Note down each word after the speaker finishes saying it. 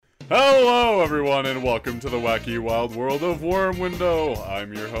Hello, everyone, and welcome to the wacky wild world of Worm Window.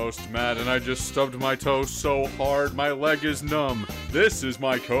 I'm your host, Matt, and I just stubbed my toe so hard my leg is numb. This is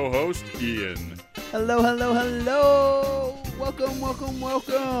my co-host, Ian. Hello. Welcome.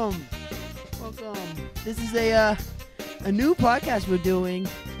 This is a new podcast we're doing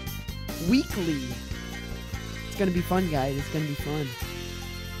weekly. It's gonna be fun, guys. It's gonna be fun.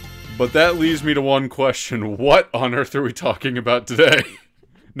 But that leads me to one question. What on earth are we talking about today?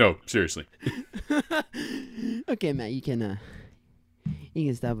 No, seriously. Okay, Matt, you can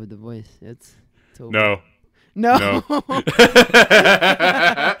stop with the voice. It's over. No. No.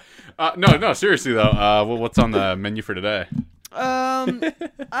 No, seriously though. What's on the menu for today?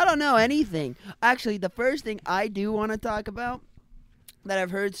 I don't know anything. Actually, the first thing I do want to talk about that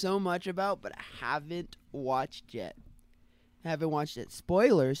I've heard so much about, but I haven't watched yet.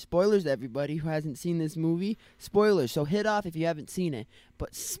 Spoilers, everybody who hasn't seen this movie. Spoilers, so hit off if you haven't seen it.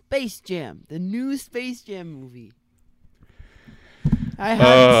 But Space Jam, the new Space Jam movie. I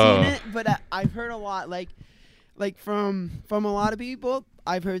haven't seen it, but I've heard a lot, like from a lot of people.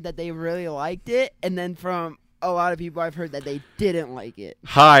 I've heard that they really liked it, and then from a lot of people, I've heard that they didn't like it.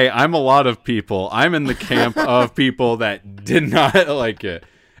 Hi, I'm a lot of people. I'm in the camp of people that did not like it.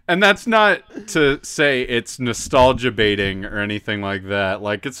 And that's not to say it's nostalgia baiting or anything like that.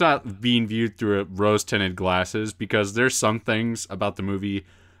 Like, it's not being viewed through rose-tinted glasses, because there's some things about the movie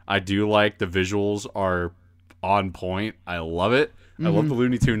I do like. The visuals are on point. I love it. I love the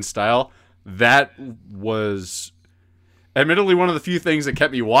Looney Tunes style. That was admittedly one of the few things that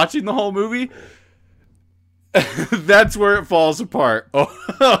kept me watching the whole movie. That's where it falls apart.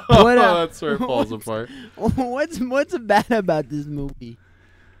 That's where it falls apart. What's bad about this movie?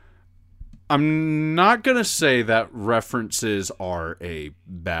 I'm not going to say that references are a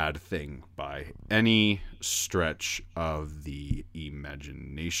bad thing by any stretch of the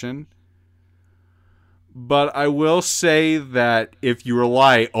imagination. But I will say that if you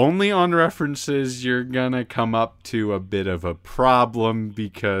rely only on references, you're going to come up to a bit of a problem,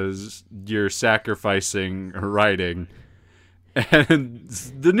 because you're sacrificing writing. And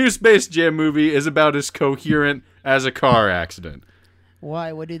the new Space Jam movie is about as coherent as a car accident.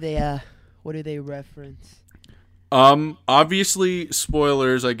 Why? What do they reference? Obviously,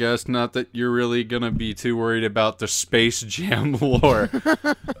 spoilers, I guess. Not that you're really gonna be too worried about the Space Jam lore.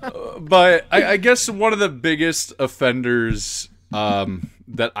 But I guess one of the biggest offenders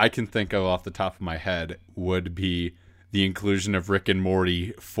that I can think of off the top of my head would be the inclusion of Rick and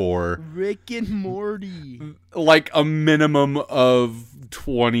Morty for... Rick and Morty. Like a minimum of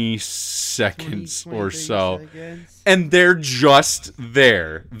 20 seconds or so. Seconds. And they're just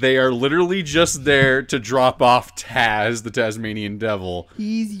there. They are literally just there to drop off Taz, the Tasmanian devil.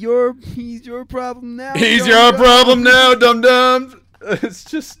 He's your problem now. He's your problem now, dum-dum. It's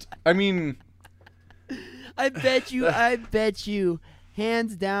just, I mean... I bet you,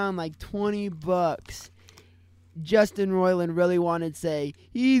 hands down, like $20. Justin Roiland really wanted to say,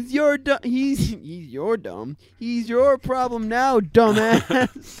 he's your dumb. He's your problem now,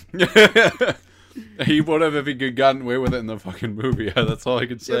 dumbass. He would have if he could gotten away with it in the fucking movie. That's all I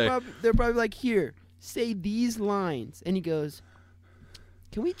could say. They're probably like, here, say these lines. And he goes,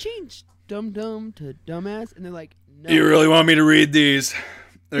 can we change dum-dum to dumbass? And they're like, no. You really want me to read these?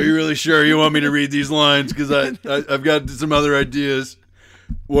 Are you really sure you want me to read these lines? Because I've got some other ideas.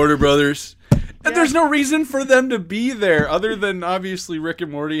 Warner Brothers. And there's no reason for them to be there, other than obviously Rick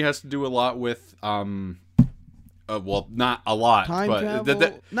and Morty has to do a lot with, well, not a lot,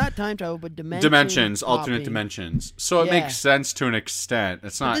 not time travel, but dimensions, alternate dimensions. So it makes sense to an extent.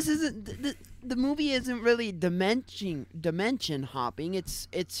 It's not. But this isn't the movie isn't really dimension hopping. It's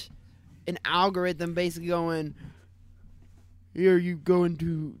an algorithm basically going, here you going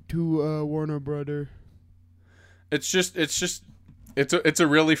to Warner Brother. It's a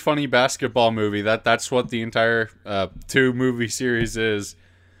really funny basketball movie. That's what the entire 2 movie series is.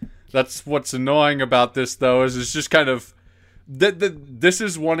 That's what's annoying about this, though, is it's just kind of... This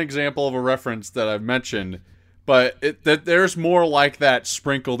is one example of a reference that I've mentioned, but there's more like that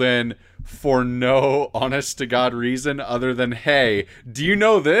sprinkled in for no honest-to-God reason other than, hey, do you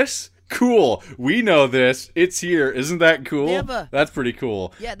know this? Cool. We know this. It's here. Isn't that cool? That's pretty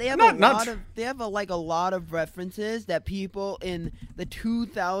cool. Yeah, they have a lot of references that people in the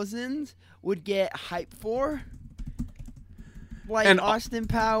 2000s would get hyped for. Like Austin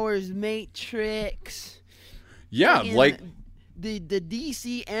Powers, Matrix. Yeah, like the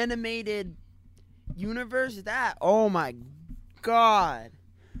DC animated universe, oh my god.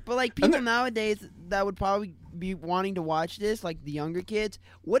 But like people nowadays that would probably be wanting to watch this, like the younger kids,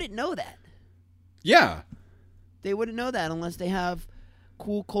 wouldn't know that. Yeah. They wouldn't know that unless they have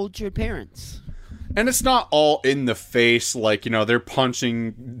cool cultured parents. And it's not all in the face, like, you know, they're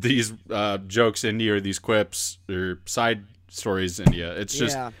punching these jokes into you, or these quips or side stories into you. It's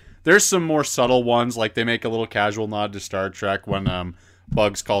just, there's some more subtle ones, like they make a little casual nod to Star Trek when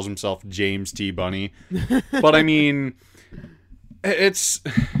Bugs calls himself James T. Bunny. But I mean, it's...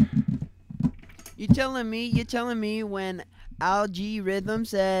 You're telling me when Al G Rhythm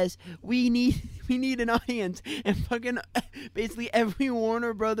says we need an audience, and fucking basically every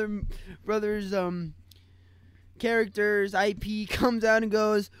Warner Brothers characters IP comes out and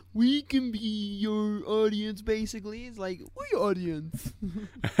goes, we can be your audience. Basically, it's like, we're your audience.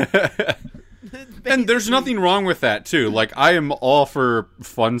 And there's nothing wrong with that too. Like, I am all for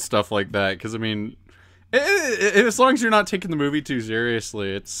fun stuff like that, because I mean, as long as you're not taking the movie too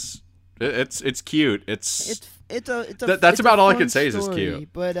seriously, it's cute. That's about all I can say. Is it's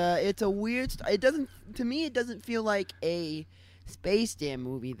cute. But it's a weird. It doesn't feel like a Space Jam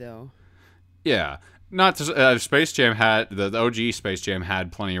movie though. Yeah, not to, Space Jam had the OG Space Jam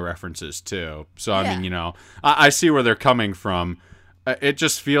had plenty of references too. So I mean, you know, I see where they're coming from. It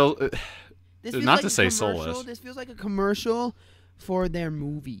just feels not like to say soulless. This feels like a commercial for their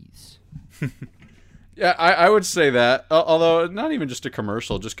movies. Yeah, I would say that. Although not even just a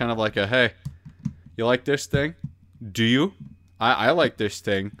commercial, just kind of like a, hey, you like this thing? Do you? I like this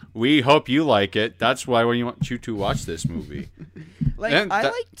thing. We hope you like it. That's why we want you to watch this movie.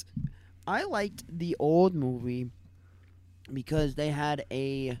 I liked the old movie because they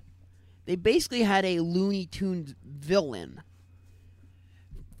basically had a Looney Tunes villain.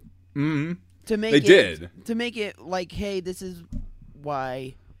 Mm-hmm. To make it like, hey, this is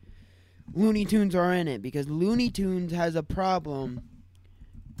why Looney Tunes are in it, because Looney Tunes has a problem,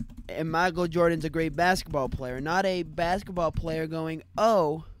 and Michael Jordan's a great basketball player, not a basketball player going,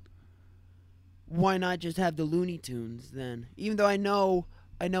 oh, why not just have the Looney Tunes then? Even though I know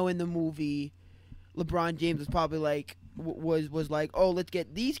in the movie, LeBron James was probably like, was like, oh, let's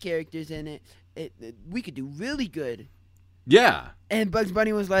get these characters in it. We could do really good. Yeah. And Bugs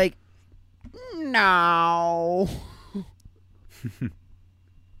Bunny was like, no.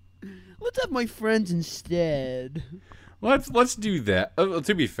 Let's have my friends instead. Let's do that.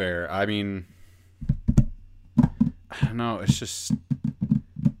 To be fair, I mean, I don't know. It's just,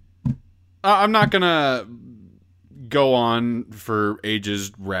 I'm not gonna go on for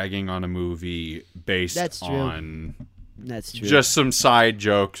ages ragging on a movie based on That's true. Just some side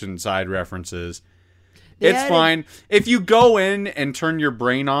jokes and side references. It's fine. If you go in and turn your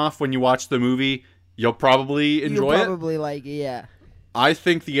brain off when you watch the movie, you'll probably enjoy it. You'll probably like it, yeah. I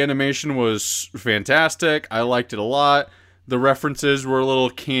think the animation was fantastic. I liked it a lot. The references were a little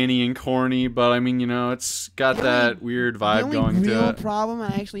canny and corny, but I mean, you know, it's got that weird vibe going to it. The only real problem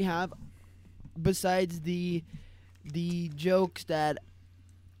I actually have, besides the jokes that,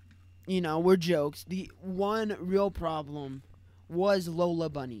 you know, were jokes, the one real problem was Lola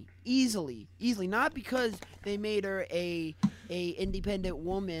Bunny. Easily. Not because they made her a independent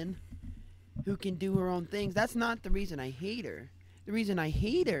woman who can do her own things. That's not the reason I hate her. The reason I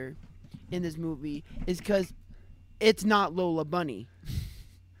hate her in this movie is because it's not Lola Bunny.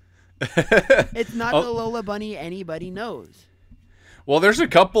 It's not the Lola Bunny anybody knows. Well, there's a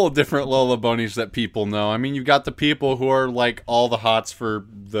couple of different Lola Bunnies that people know. I mean, you've got the people who are like all the hots for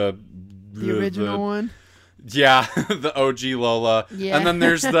the original one. Yeah, the OG Lola. Yeah. And then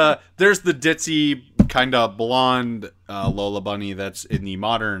there's the ditzy kind of blonde Lola Bunny that's in the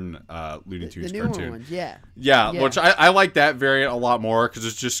modern Looney Tunes cartoon. The newer ones, yeah. Yeah, which I like that variant a lot more because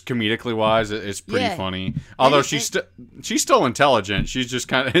it's just comedically wise, it's pretty funny. Although she's still intelligent. She's just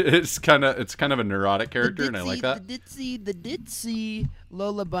kind of it's kind of a neurotic character, and I like that. The ditzy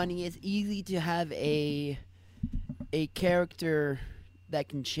Lola Bunny is easy to have a character that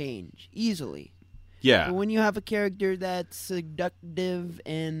can change easily. Yeah. But when you have a character that's seductive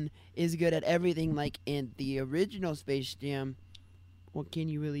and is good at everything, like in the original Space Jam, what can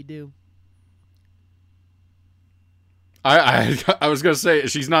you really do? I was going to say,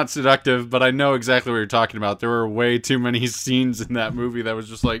 she's not seductive, but I know exactly what you're talking about. There were way too many scenes in that movie that was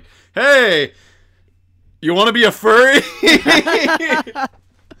just like, hey, you want to be a furry?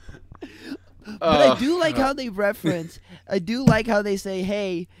 But I do like how they reference. I do like how they say,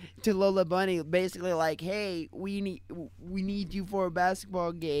 "Hey," to Lola Bunny, basically like, "Hey, we need you for a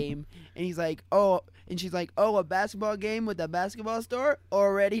basketball game," and he's like, "Oh," and she's like, "Oh, a basketball game with a basketball store?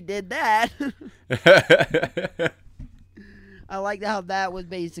 Already did that." I like how that was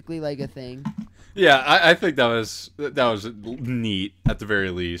basically like a thing. Yeah, I think that was neat at the very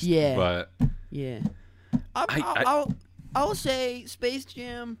least. Yeah, but yeah, I'll say Space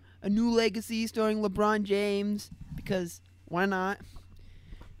Jam: A New Legacy starring LeBron James, because why not?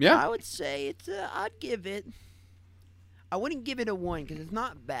 Yeah. I would say I'd give it. I wouldn't give it a 1 because it's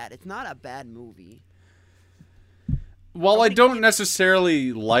not bad. It's not a bad movie. While I don't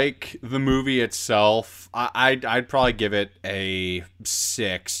necessarily like the movie itself, I'd probably give it a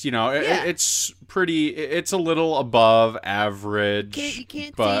 6. You know, it's pretty. It's a little above average. You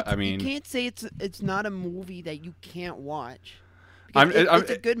can't but say I mean, you can't say it's not a movie that you can't watch.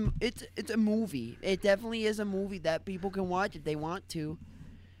 It's a movie. It definitely is a movie that people can watch if they want to.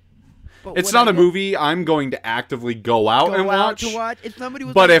 But it's not a movie I'm going to actively go out and watch. If somebody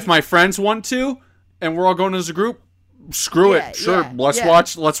was but if my friends want to, and we're all going as a group, screw it. Sure,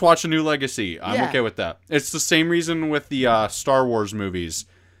 let's watch A New Legacy. I'm okay with that. It's the same reason with the Star Wars movies.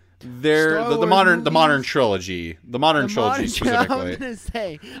 They're the modern trilogy. The modern trilogy specifically. I'm gonna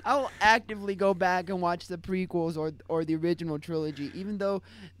say I will actively go back and watch the prequels or the original trilogy, even though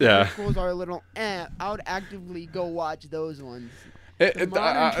the prequels are a little. I would actively go watch those ones. The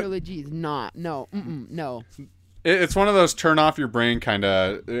modern trilogy is not. No. It's one of those turn off your brain kind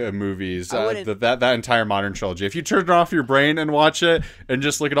of movies. That entire modern trilogy. If you turn off your brain and watch it and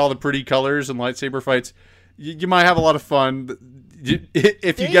just look at all the pretty colors and lightsaber fights, you might have a lot of fun.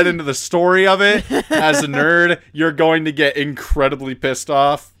 If you get into the story of it as a nerd, you're going to get incredibly pissed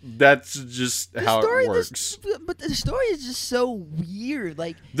off. That's just how it works. But the story is just so weird.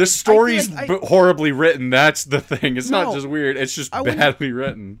 Like the story's horribly written. That's the thing. It's not just weird. It's just badly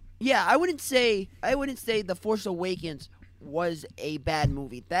written. Yeah, I wouldn't say The Force Awakens was a bad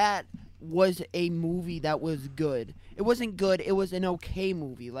movie. That was a movie that was good. It wasn't good. It was an okay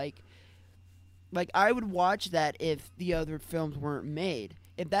movie. Like I would watch that if the other films weren't made.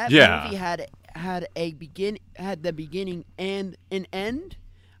 If that movie had the beginning and an end,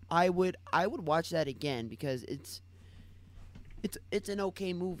 I would watch that again because it's an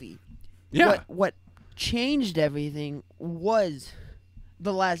okay movie. Yeah. What changed everything was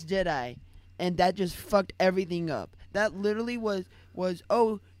The Last Jedi, and that just fucked everything up. That literally was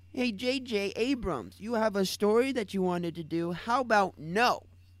oh, hey J.J. Abrams, you have a story that you wanted to do. How about no?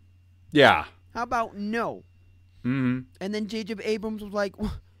 Yeah. How about no? Mm-hmm. And then J.J. Abrams was like,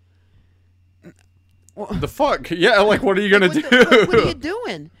 the fuck? Yeah, like, what are you going to do? What are you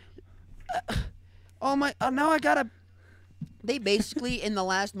doing? Now I gotta... They basically, in the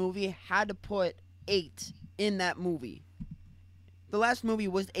last movie, had to put 8 in that movie. The last movie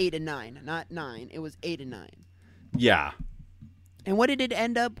was 8 and 9, not 9. It was 8 and 9. Yeah. And what did it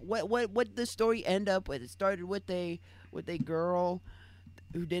end up? What did the story end up with? It started with a girl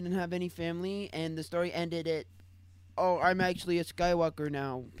who didn't have any family, and the story ended at, oh, I'm actually a Skywalker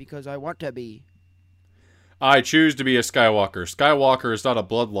now because I want to be. I choose to be a Skywalker. Skywalker is not a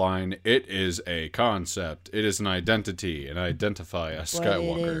bloodline. It is a concept. It is an identity, and I identify as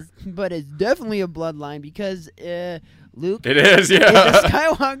Skywalker. But it's definitely a bloodline because Luke. It is, yeah. Is a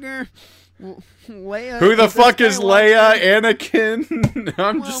Skywalker. Leia. Who the fuck is Leia? Anakin?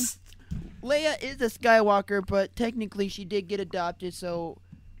 Leia is a Skywalker, but technically she did get adopted, so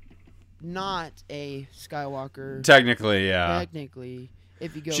not a Skywalker. Technically, yeah. Technically,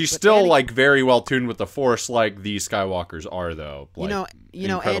 if you go, she's still like very well tuned with the Force, like these Skywalkers are, though. Like,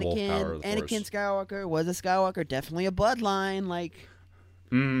 Anakin Skywalker was a Skywalker, definitely a bloodline. Like,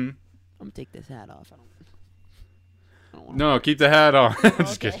 I'm gonna take this hat off. I don't no, keep the hat on. I'm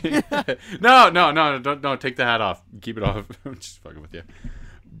just kidding. No, don't take the hat off. Keep it off. I'm just fucking with you.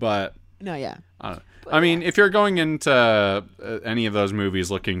 But. No, yeah. I don't know. I mean, if you're going into any of those movies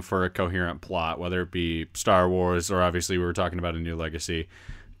looking for a coherent plot, whether it be Star Wars or obviously we were talking about A New Legacy,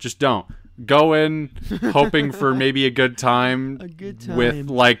 just don't. Go in hoping for maybe a good time. With,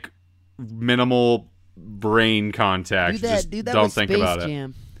 like, minimal brain contact. Do that don't with think Space about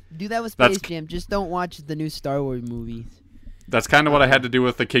Jam. Do that with Space Jam. Just don't watch the new Star Wars movies. That's kind of what I had to do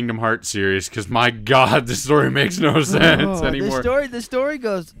with the Kingdom Hearts series, because, my God, the story makes no sense anymore. The story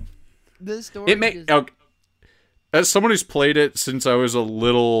goes... As someone who's played it since I was a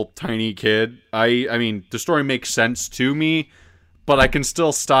little tiny kid, I mean, the story makes sense to me, but I can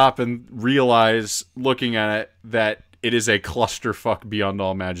still stop and realize, looking at it, that it is a clusterfuck beyond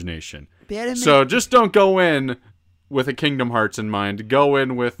all imagination. So just don't go in with a Kingdom Hearts in mind. Go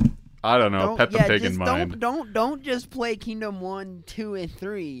in with, I don't know, Peppa Pig in mind. Don't just play Kingdom 1, 2, and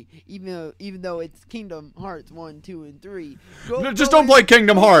 3, even though it's Kingdom Hearts 1, 2, and 3. Don't play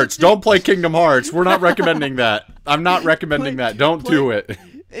Kingdom Hearts. Don't play Kingdom Hearts. We're not recommending that. I'm not recommending that. Don't do it.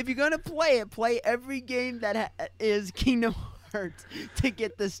 If you're gonna play it, play every game that is Kingdom Hearts to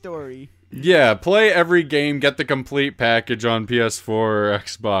get the story. Yeah, play every game, get the complete package on PS4 or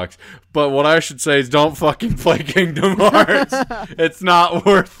Xbox. But what I should say is don't fucking play Kingdom Hearts. It's not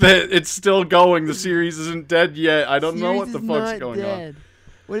worth it. It's still going. The series isn't dead yet. I don't know what the fuck's going on.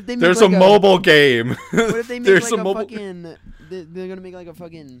 What if they make There's like a mobile game. What if they make There's like a a mobile. fucking? They're gonna make like a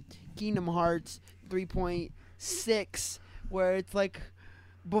fucking Kingdom Hearts 3.6, where it's like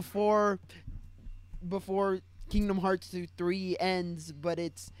before Kingdom Hearts 3 ends, but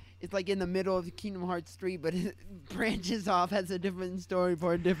it's like in the middle of Kingdom Hearts 3, but it branches off, has a different story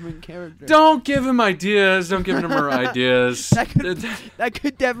for a different character. Don't give him ideas. Don't give him more ideas. That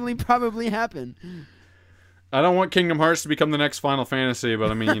could definitely probably happen. I don't want Kingdom Hearts to become the next Final Fantasy,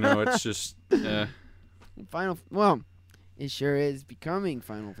 but I mean, you know, it's just. Well, it sure is becoming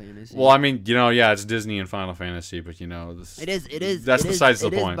Final Fantasy. Well, I mean, you know, yeah, it's Disney and Final Fantasy, but you know, it is. That's besides the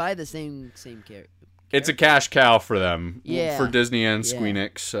point. It point. is by the same character. It's a cash cow for them. Yeah. For Disney and Yeah. Square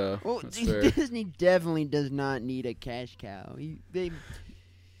Enix, so Well, that's fair. Disney definitely does not need a cash cow.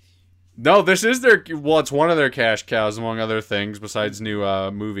 No, this is their. Well, it's one of their cash cows, among other things, besides new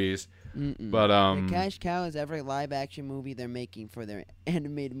movies. But the cash cow is every live action movie they're making for their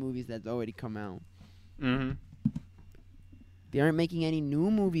animated movies that's already come out. Mhm. They aren't making any new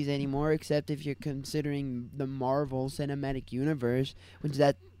movies anymore, except if you're considering the Marvel Cinematic Universe, which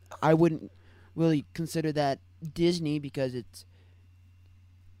that I wouldn't really consider that Disney because it's.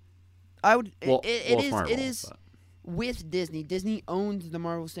 I would. Well, It is. Marvel, It is but- with Disney. Disney owns the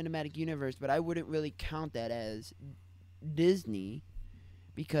Marvel Cinematic Universe, but I wouldn't really count that as Disney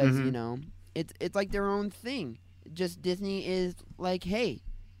because Mhm. you know it's like their own thing. Just Disney is like, hey,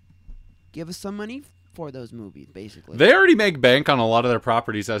 give us some money for those movies, basically. They already make bank on a lot of their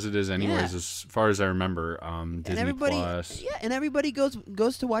properties as it is, anyways. Yeah. As far as I remember, and Disney everybody, Plus. yeah, and everybody goes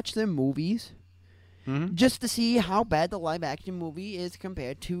to watch their movies Mhm. just to see how bad the live action movie is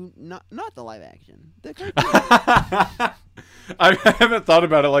compared to not the live action. The cartoon. I haven't thought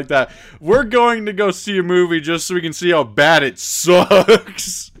about it like that. We're going to go see a movie just so we can see how bad it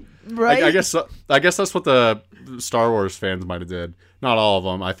sucks. Right? I guess that's what the Star Wars fans might have did. Not all of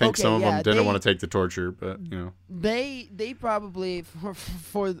them. I think Okay, some of yeah, them didn't they- want to take the torture, but you know. They probably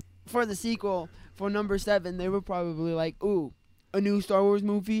for the sequel for number 7 they were probably like, ooh, a new Star Wars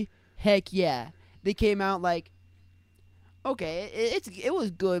movie, heck yeah. They came out like, okay, it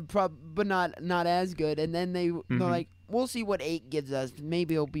was good, but not as good, and then they're like, we'll see what 8 gives us.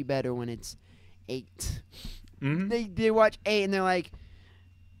 Maybe it'll be better when it's 8. Mhm. They watch 8 and they're like,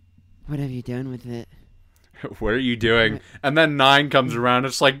 what have you done with it? What are you doing? And then 9 comes around.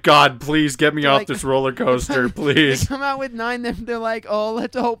 It's like, God, please get me They're off like- this roller coaster, They please. come out with 9, then they're like, oh,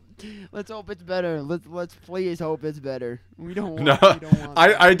 let's hope it's better. Let's please hope it's better. We don't want. No, we don't want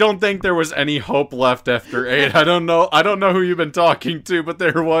that. I don't think there was any hope left after 8. I don't know who you've been talking to, but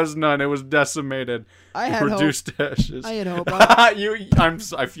there was none. It was decimated, I had hope. reduced to ashes. I had hope.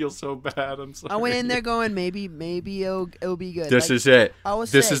 I feel so bad. I'm sorry. I went in there going, maybe it'll be good. This Like, is it. I would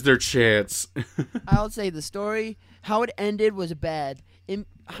This say- is their chance. I would say the story, how it ended, was bad. In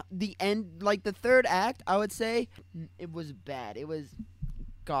the end, like the third act, I would say it was bad. It was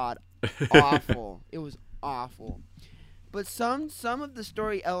god awful. It was awful. But some of the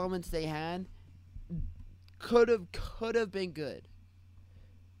story elements they had could have been good.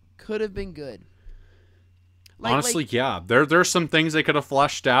 Could have been good. Honestly, yeah. There's some things they could have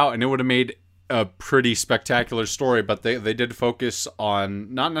fleshed out, and it would have made a pretty spectacular story. But they did focus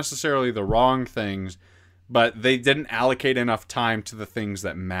on not necessarily the wrong things, but they didn't allocate enough time to the things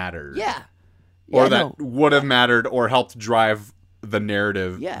that mattered. yeah. Or Yeah, that no. would have mattered or helped drive the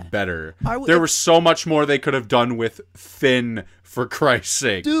narrative Yeah. better. If- There was so much more they could have done with Finn, for Christ's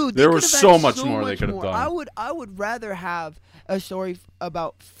sake. Dude, they there could was have so had much more they could have more. done. I would rather have a story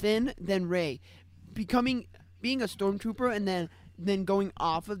about Finn than Rey being a stormtrooper and then going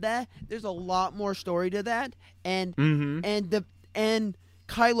off of that. There's a lot more story to that, and Mhm. and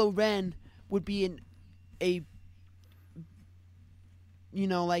Kylo Ren would be a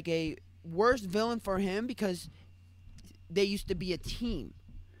like a worse villain for him because they used to be a team.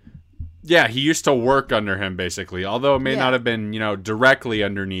 Yeah, he used to work under him, basically. Although it may Yeah. not have been, directly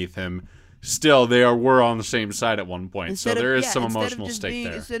underneath him, still, were on the same side at one point. So there is some emotional stake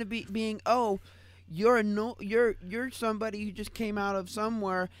there. Instead of being, oh, you're somebody who just came out of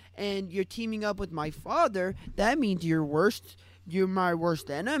somewhere and you're teaming up with my father, that means you're my worst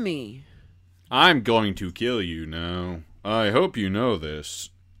enemy. I'm going to kill you now. I hope you know this.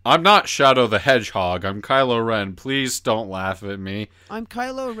 I'm not Shadow the Hedgehog. I'm Kylo Ren. Please don't laugh at me. I'm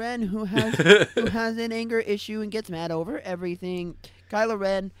Kylo Ren who has an anger issue and gets mad over everything. Kylo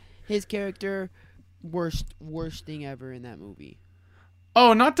Ren, his character, worst thing ever in that movie.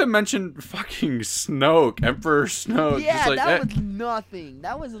 Oh, not to mention fucking Snoke, Emperor Snoke. Yeah, Just like, that was nothing.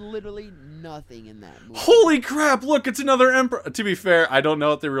 That was literally nothing in that movie. holy crap, look, it's another Emperor. To be fair, I don't know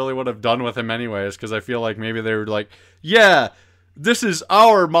what they really would have done with him anyways, because I feel like maybe they were like, yeah, this is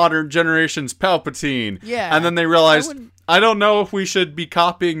our modern generation's Palpatine. Yeah. And then they realized, I don't know if we should be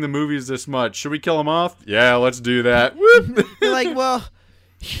copying the movies this much. Should we kill him off? Yeah, let's do that. Whoop. They're like, well,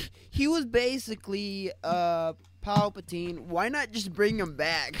 he was basically Palpatine. Why not just bring him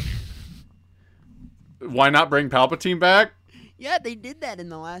back? Why not bring Palpatine back? Yeah, they did that in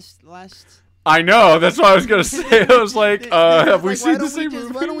the last. I know. That's what I was gonna say. I was like, have we seen the same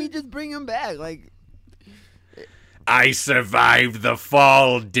movie? Why don't we just bring him back? Like, I survived the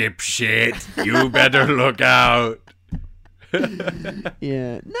fall, dipshit. You better look out.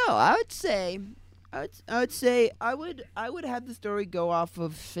 yeah. No, I would say I would have the story go off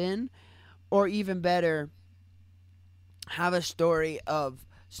of Finn, or even better, have a story of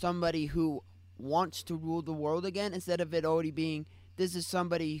somebody who wants to rule the world again, instead of it already being, this is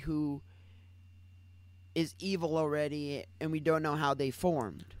somebody who is evil already and we don't know how they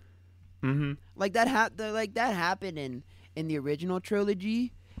formed. Mm-hmm. Like that happened in the original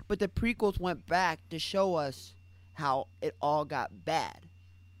trilogy, but the prequels went back to show us how it all got bad.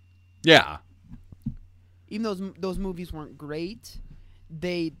 Yeah. Even those movies weren't great,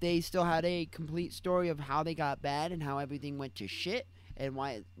 they still had a complete story of how they got bad and how everything went to shit and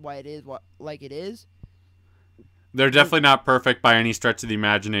why it is like it is. They're definitely not perfect by any stretch of the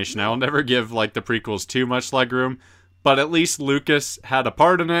imagination. I'll never give like the prequels too much legroom, but at least Lucas had a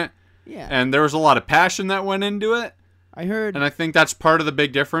part in it. Yeah. And there was a lot of passion that went into it. I heard, and I think that's part of the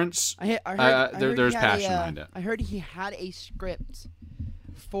big difference. I heard there's passion behind it. I heard he had a script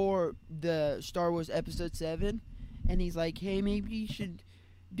for the Star Wars Episode 7, and he's like, hey, maybe you should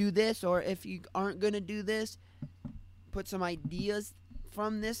do this, or if you aren't going to do this, put some ideas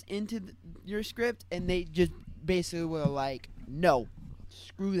from this into your script, and they just basically were like, no,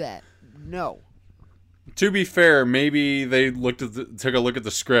 screw that, no. To be fair, maybe they took a look at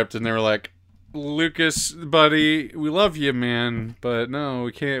the script and they were like, Lucas, buddy, we love you, man, but no,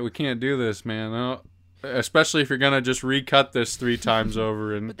 we can't do this, man. No. Especially if you're gonna just recut this 3 times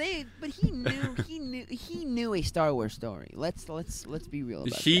over. And but he knew a Star Wars story. Let's be real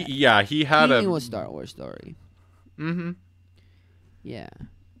about that. He knew a Star Wars story. Mm-hmm. Yeah.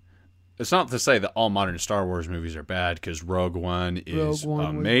 It's not to say that all modern Star Wars movies are bad, because Rogue One is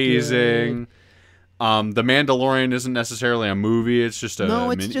amazing. The Mandalorian isn't necessarily a movie; it's just a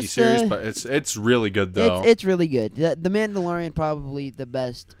mini-series, but it's really good though. It's really good. The Mandalorian, probably the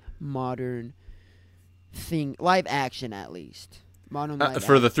best modern thing, live action at least. Modern live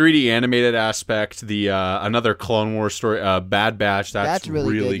for the 3D animated aspect, the another Clone Wars story, Bad Batch. That's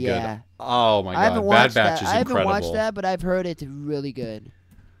really good. Yeah. Oh my god, Bad Batch is incredible. I haven't watched that, but I've heard it's really good.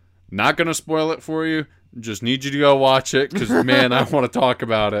 Not gonna spoil it for you. Just need you to go watch it, because man, I want to talk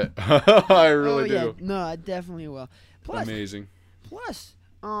about it. I really do. No, I definitely will. Plus, amazing. Plus,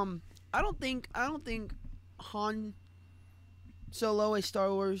 I don't think Han Solo, a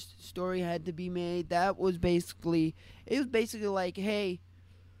Star Wars story, had to be made. It was basically like, hey,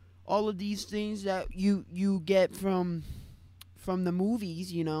 all of these things that you get from the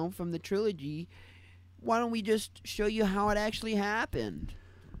movies, from the trilogy, why don't we just show you how it actually happened?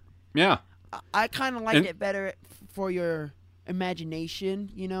 Yeah. I kind of liked it better for your imagination,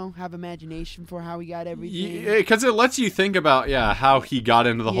 have imagination for how he got everything. Yeah, because it lets you think about, how he got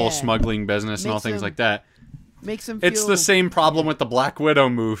into the whole smuggling business and all things like that. Makes him feel... It's the same problem with the Black Widow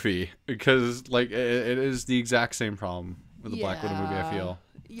movie, because it is the exact same problem with the Black Widow movie, I feel.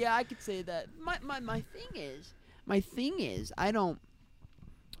 Yeah, I could say that. My thing is,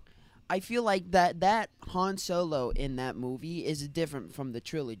 I feel like that Han Solo in that movie is different from the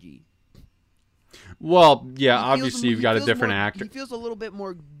trilogy. Well, yeah, obviously you've got a different actor. He feels a little bit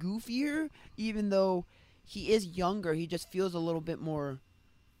more goofier, even though he is younger. He just feels a little bit more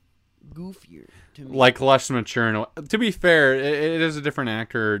goofier to me. Like less mature. To be fair, it is a different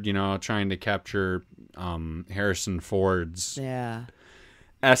actor, trying to capture Harrison Ford's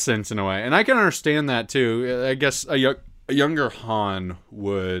essence in a way. And I can understand that too. I guess a younger Han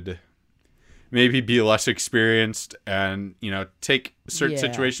would maybe be less experienced and, take certain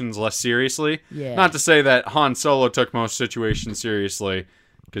situations less seriously. Yeah. Not to say that Han Solo took most situations seriously,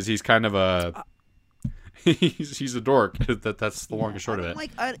 because he's kind of a... he's a dork. That's the long and short of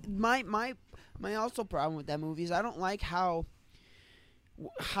it. My also problem with that movie is I don't like how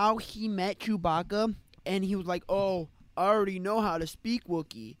he met Chewbacca and he was like, oh, I already know how to speak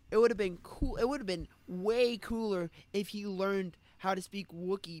Wookiee. It would have been cool. It would have been way cooler if he learned how to speak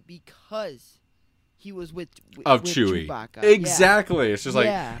Wookiee because he was with Chewie. Chewbacca. Exactly. Yeah. It's just like,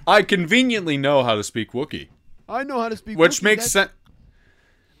 I conveniently know how to speak Wookiee. I know how to speak Wookiee. Which makes sense.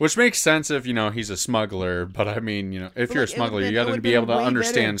 Which makes sense if, he's a smuggler. But I mean, if you're a smuggler, you got to be able to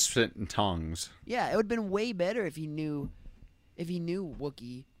understand certain tongues. Yeah, it would have been way better if if he knew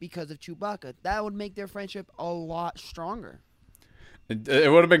Wookiee because of Chewbacca. That would make their friendship a lot stronger.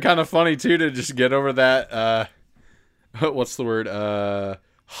 It would have been kind of funny too to just get over that what's the word,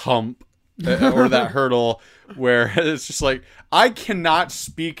 hump, or that hurdle where it's just like, I cannot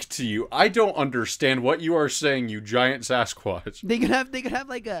speak to you. I don't understand what you are saying, you giant Sasquatch. They could have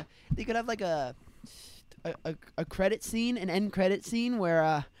like a credit scene, an end credit scene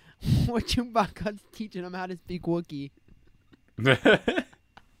where where Chewbacca's teaching him how to speak Wookiee.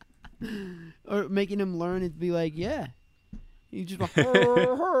 Or making him learn and be like, yeah. You just like, and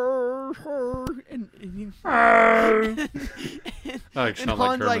I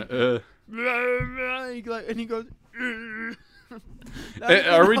sound like Kermit. And he goes,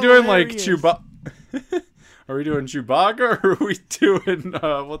 are we doing like Chewbacca? Are we doing Chewbacca, or are we doing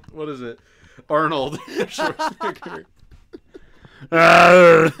what is it? Arnold Schwarzenegger.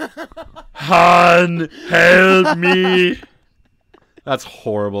 Han, help me! That's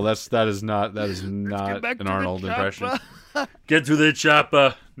horrible. That is not an Arnold impression. Get to the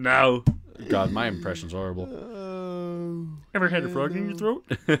chopper now. God, my impression's horrible. Ever had a frog in your throat?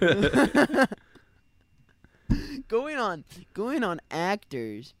 Going on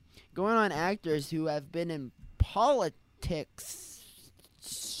actors who have been in politics,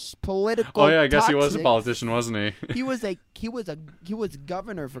 political. Oh yeah, I guess he was a toxic. politician, wasn't he? He was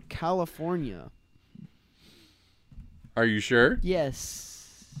governor for California. Are you sure? Yes.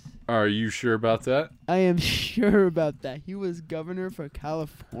 Are you sure about that? I am sure about that. He was governor for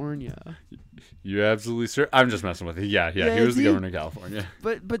California. You absolutely sure? I'm just messing with you. Yeah, he was the governor of California.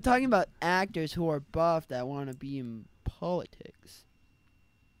 But talking about actors who are buff that want to be in politics,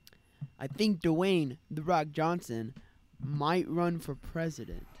 I think Dwayne "The Rock" Johnson might run for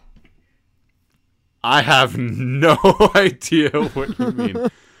president. I have no idea what you mean.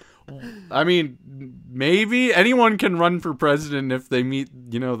 I mean, maybe anyone can run for president if they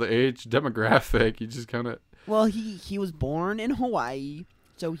meet, the age demographic. You just kind of... Well, he was born in Hawaii,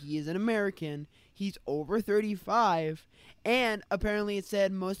 so he is an American. He's over 35, and apparently it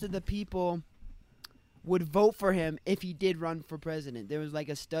said most of the people would vote for him if he did run for president. There was like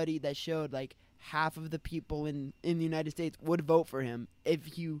a study that showed like half of the people in the United States would vote for him if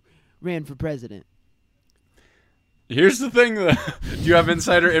he ran for president. Here's the thing, do you have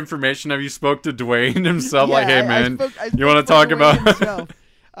insider information? Have you spoke to Dwayne himself? Yeah, like, hey, man, I spoke you want to talk about...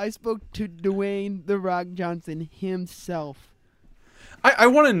 I spoke to Dwayne "The Rock" Johnson himself. I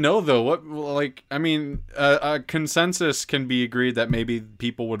want to know, though, a consensus can be agreed that maybe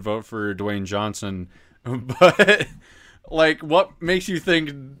people would vote for Dwayne Johnson, but... Like, what makes you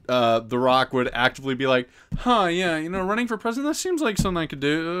think The Rock would actively be like, running for president, that seems like something I could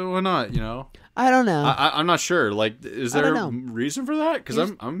do. Why not, I don't know. I'm not sure. Like, is there a reason for that?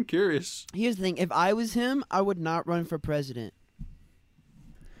 Because I'm curious. Here's the thing. If I was him, I would not run for president.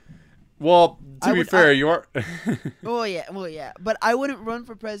 Well, to be fair, you are... Well, yeah. But I wouldn't run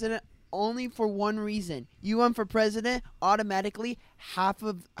for president only for one reason. You run for president, automatically, half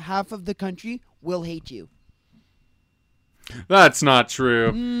of the country will hate you. That's not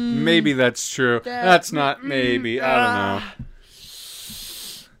true. Maybe that's true. That's not maybe. I don't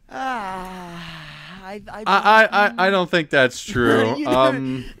know. I don't think that's true.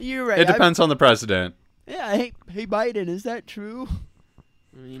 You're right. It depends on the president. Yeah. Hey, Biden, is that true?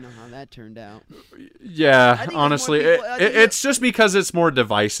 You know how that turned out. Yeah, honestly, it's just because it's more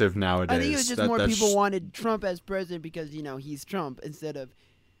divisive nowadays. I think it was just more people wanted Trump as president because he's Trump instead of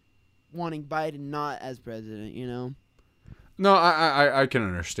wanting Biden not as president. No, I can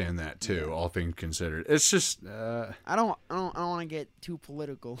understand that too. All things considered, it's just I don't want to get too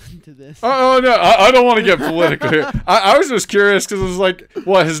political into this. Oh no, I don't want to get political here. I was just curious because it was like,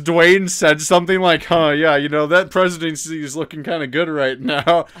 what, has Dwayne said something like, that presidency is looking kind of good right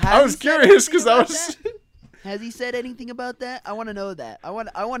now? I was curious because I was. Has he said anything about that? I want to know that. I want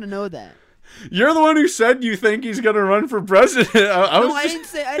to know that. You're the one who said you think he's gonna run for president.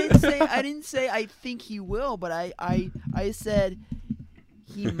 I didn't say I think he will, but I said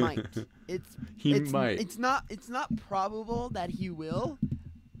he might. Might. It's not probable that he will,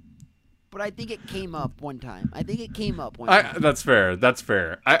 but I think it came up one time. That's fair.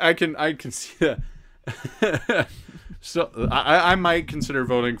 I can see that. So I might consider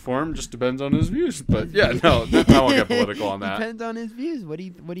voting for him. Just depends on his views. But yeah, no, I won't get political on that. Depends on his views. What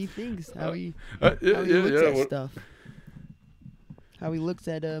he thinks. How he looks at stuff. How he looks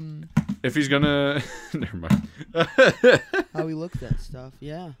at If he's gonna, never mind. How he looks at stuff.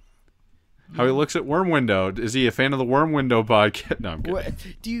 Yeah. How he looks at Worm Window. Is he a fan of the Worm Window podcast? No, I'm kidding. What,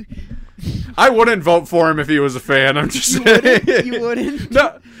 do you? I wouldn't vote for him if he was a fan. I'm just saying. You wouldn't?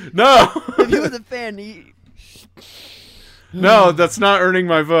 No. If he was a fan, No, that's not earning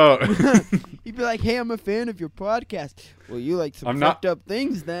my vote. He'd be like, "Hey, I'm a fan of your podcast." Well, you like some I'm not- fucked up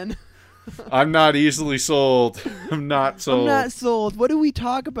things, then. I'm not easily sold. I'm not sold. I'm not sold. What do we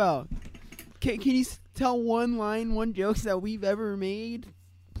talk about? Can you tell one line, one joke that we've ever made,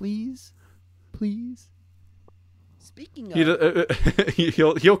 please? Speaking of,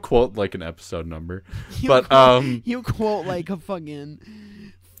 He'll quote like an episode number, he'll but quote, he'll quote like a fucking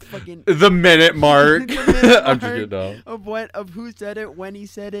the minute mark. The minute I'm just mark. kidding, no. of who said it, when he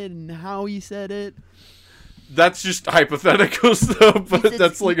said it, and how he said it. That's just hypotheticals, though. But sits-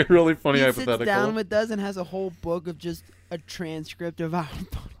 that's like a really funny He hypothetical. sits down with us and has a whole book of just a transcript of our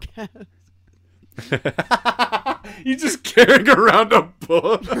podcast. He's just carrying around a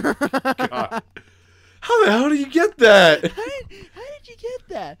book. God. How the hell do you get that? How did you get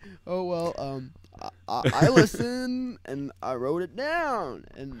that? Oh well, I listened and I wrote it down,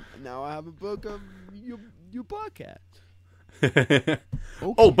 and now I have a book of your podcast. Okay.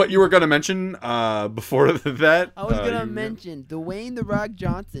 Oh, but you were gonna mention before that. I was gonna you- mention Dwayne The Rock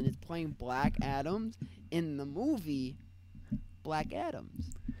Johnson is playing Black Adams in the movie Black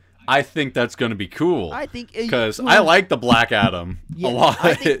Adams. I think that's gonna be cool I think because I like the Black Adam a lot.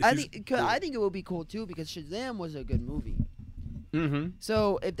 I think it would be cool too because Shazam was a good movie. Mm-hmm.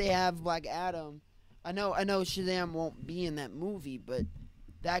 So if they have Black Adam, I know Shazam won't be in that movie, but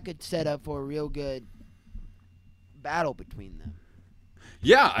that could set up for a real good battle between them.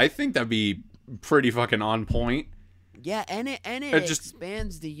 Yeah, I think that'd be pretty fucking on point. Yeah, and it just-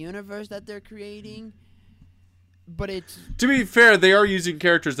 expands the universe that they're creating. But it's To be fair, they are using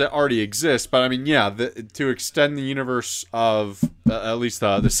characters that already exist, but I mean, yeah, to extend the universe of at least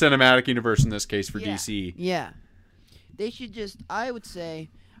the cinematic universe in this case for yeah, DC. Yeah, they should just. I would say,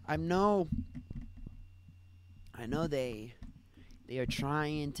 I know they are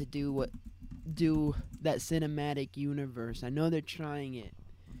trying to do that cinematic universe. I know they're trying it.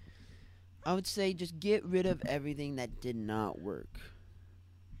 I would say just get rid of everything that did not work.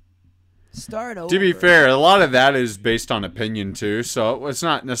 Start over. To be fair, a lot of that is based on opinion too, so it's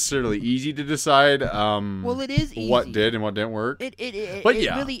not necessarily easy to decide. Well, it is easy. What did and what didn't work. It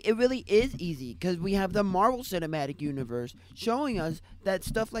yeah. really is easy because we have the Marvel Cinematic Universe showing us that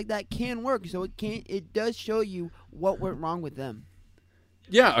stuff like that can work. So it does show you what went wrong with them.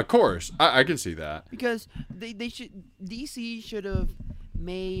 Yeah, of course, I can see that. Because DC should have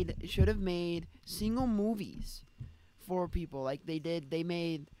made single movies for people like they did. They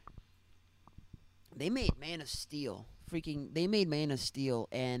made Man of Steel. They made Man of Steel,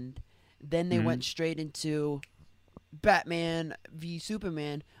 and then they went straight into Batman v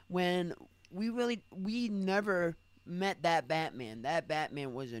Superman when we never met that Batman. That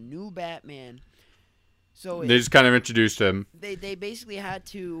Batman was a new Batman. So They just kind of introduced him. they basically had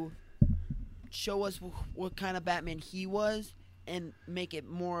to show us what kind of Batman he was and make it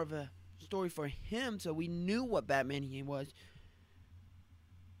more of a story for him so we knew what Batman he was.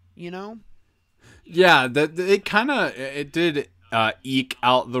 You know? Yeah, it did eke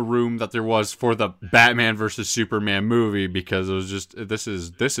out the room that there was for the Batman versus Superman movie because it was just this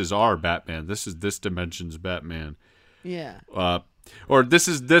is our Batman. This is this dimension's Batman. Yeah. Or this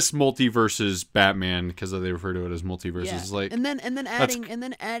is this multiverse's Batman because they refer to it as multiverses. Yeah. Like and then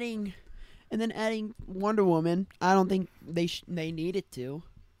adding Wonder Woman. I don't think they needed to.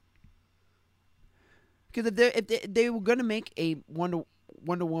 Because if they were gonna make a Wonder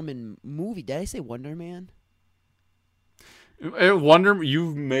Woman movie, did I say Wonder Man?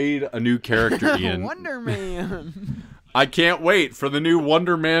 You've made a new character, Ian. Wonder Man. I can't wait for the new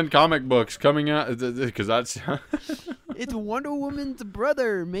Wonder Man comic books coming out because that's It's Wonder Woman's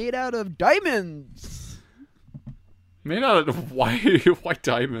brother made out of diamonds. made out of why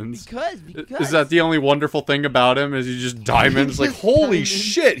diamonds. Because Is that the only wonderful thing about him? Is he just diamonds? Like holy Diamonds.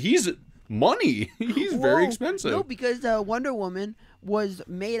 shit, he's money. He's very Whoa. expensive. No, because Wonder Woman was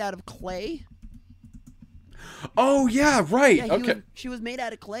made out of clay. Oh yeah, right. Yeah, okay. she was made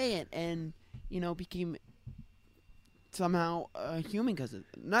out of clay and became somehow a human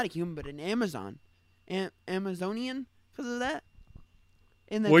not a human but an Amazonian because of that.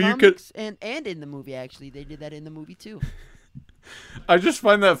 In the Well, you comics and in the movie actually they did that in the movie too. I just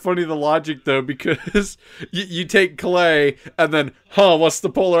find that funny the logic though because you take clay and then what's the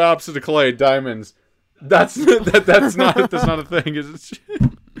polar opposite of clay? Diamonds. That's that's not a thing, is it?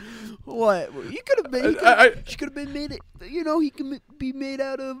 What? Well, you could have been. She could have been made. He could be made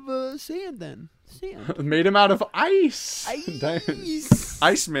out of sand then. Sand. Made him out of ice. Ice.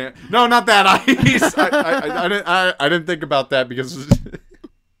 Iceman. No, not that ice. I didn't think about that because.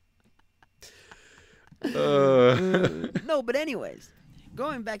 No, but anyways,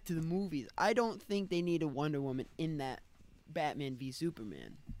 going back to the movies, I don't think they needed Wonder Woman in that Batman v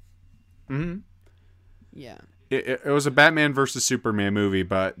Superman. Mm-hmm. Yeah. It was a Batman versus Superman movie,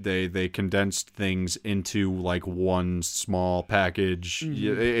 but they condensed things into like one small package.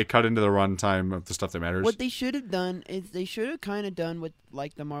 Mm-hmm. It cut into the runtime of the stuff that matters. What they should have done is they should have kind of done with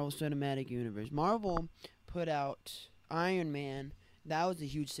like the Marvel Cinematic Universe. Marvel put out Iron Man. That was a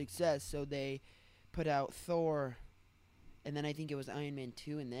huge success. So they put out Thor, and then I think it was Iron Man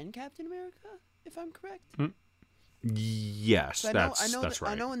 2, and then Captain America, if I'm correct. Yes, So that's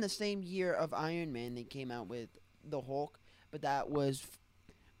right. I know in the same year of Iron Man they came out with the Hulk, but that was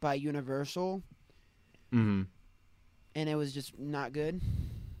by Universal, Mm-hmm. and it was just not good.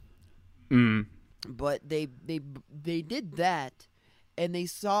 Mm. But they did that, and they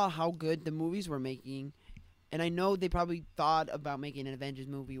saw how good the movies were making, and I know they probably thought about making an Avengers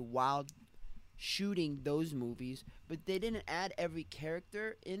movie while shooting those movies, but they didn't add every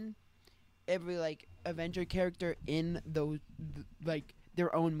character in, every like Avenger character in those like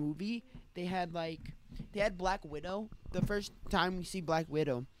their own movie. They had Black Widow. The first time we see Black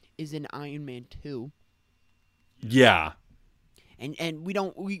Widow is in Iron Man 2. Yeah. And we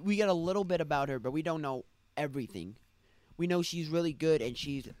get a little bit about her, but we don't know everything. We know she's really good and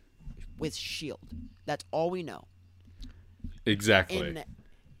she's with S.H.I.E.L.D. That's all we know. Exactly.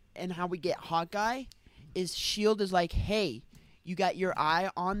 And how we get Hawkeye is S.H.I.E.L.D. is like, hey, you got your eye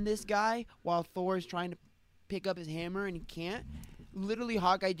on this guy while Thor is trying to pick up his hammer and he can't. Literally,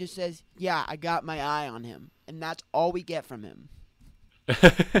 Hawkeye just says, yeah, I got my eye on him. And that's all we get from him.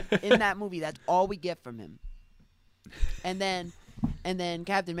 In that movie, that's all we get from him. And then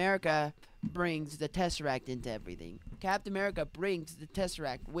Captain America brings the Tesseract into everything. Captain America brings the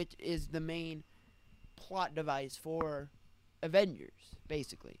Tesseract, which is the main plot device for Avengers,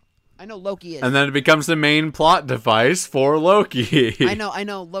 basically. I know Loki is. And then it becomes the main plot device for Loki. I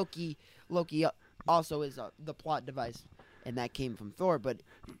know Loki also is the plot device, and that came from Thor, but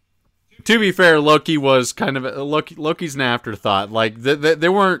to be fair, Loki was kind of Loki's an afterthought. Like they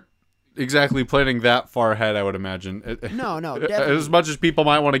weren't exactly planning that far ahead, I would imagine. No, definitely. As much as people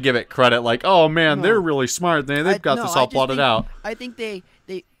might want to give it credit, like, oh man, they're really smart. They've got this all plotted out. I think they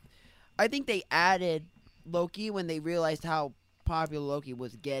added Loki when they realized how popular Loki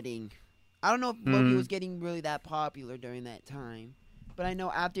was getting. I don't know if Loki was getting really that popular during that time, but I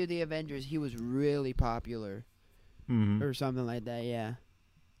know after the Avengers he was really popular, or something like that. Yeah.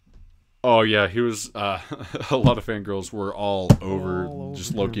 Oh yeah, he was. A lot of fangirls were all over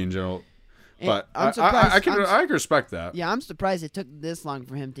just Loki in general. But I'm surprised, I can respect that. Yeah, I'm surprised it took this long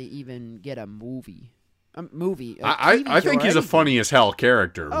for him to even get a movie. I think he's a funny as hell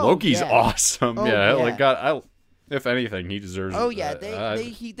character. Oh, Loki's yeah. awesome. Oh, yeah, yeah. like God, if anything, he deserves. Oh yeah,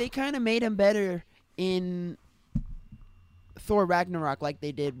 they kind of made him better in Thor Ragnarok, like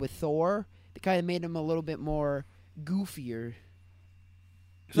they did with Thor. They kind of made him a little bit more goofier.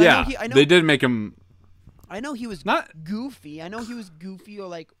 So yeah, they did make him. I know he was not goofy. I know he was goofy or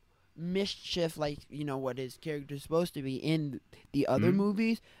like mischief, like what his character's supposed to be in the other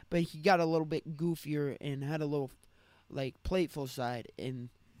movies. But he got a little bit goofier and had a little like playful side in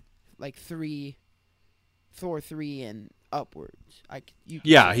like Thor 3 and upwards.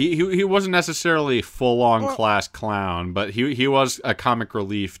 He wasn't necessarily full on class clown, but he was a comic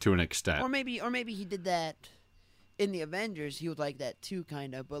relief to an extent. Or maybe he did that in the Avengers. He was like that too,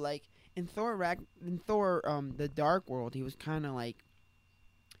 kind of. But like in Thor, the Dark World, he was kind of like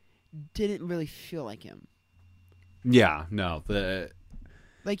didn't really feel like him. Yeah, no,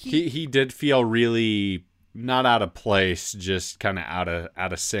 like he did feel really not out of place, just kind of out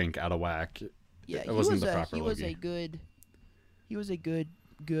of sync, out of whack. Yeah, it wasn't the proper he Loki. He was a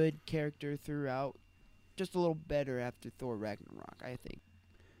good character throughout. Just a little better after Thor Ragnarok, I think.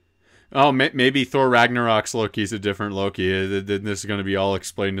 Oh, maybe Thor Ragnarok's Loki is a different Loki. This is going to be all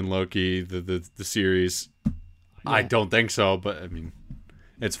explained in Loki, the series. Yeah. I don't think so, but I mean,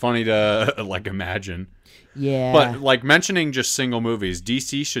 it's funny to like imagine. Yeah. But like mentioning just single movies,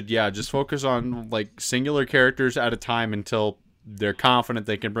 DC should just focus on like singular characters at a time until they're confident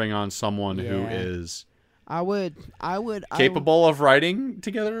they can bring on someone who is capable of writing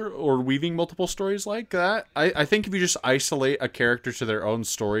together or weaving multiple stories like that. I think if you just isolate a character to their own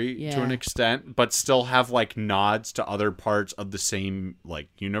story to an extent, but still have like nods to other parts of the same like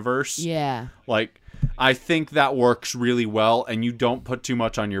universe. Yeah. Like I think that works really well, and you don't put too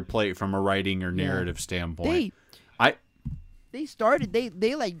much on your plate from a writing or narrative standpoint.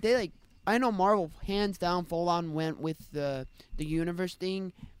 I know Marvel hands down full on went with the universe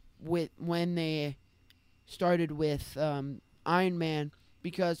thing when they started with Iron Man,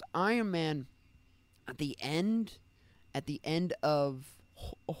 because Iron Man at the end of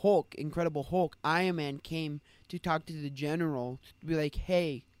Hulk, Incredible Hulk, Iron Man came to talk to the general to be like,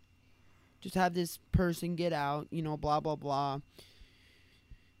 hey, just have this person get out, blah, blah, blah.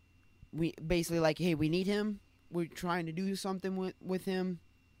 We basically like, hey, we need him. We're trying to do something with him.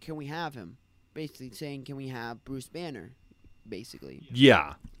 Can we have him? Basically saying, can we have Bruce Banner? Basically.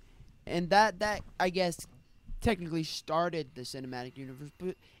 Yeah. And that I guess technically started the cinematic universe,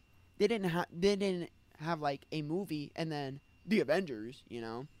 but they didn't have like a movie and then the Avengers,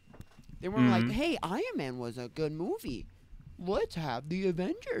 They weren't like, hey, Iron Man was a good movie. Let's have the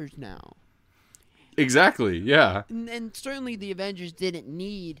Avengers now. Exactly, yeah. And certainly the Avengers didn't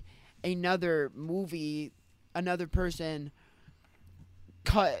need another movie, another person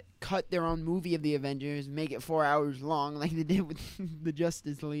cut their own movie of the Avengers, make it 4 hours long like they did with the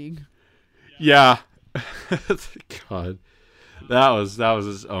Justice League. Yeah. God. That was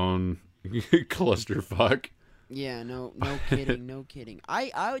its own clusterfuck. Yeah, no kidding, no kidding.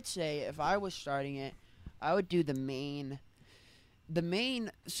 I would say if I was starting it, I would do the main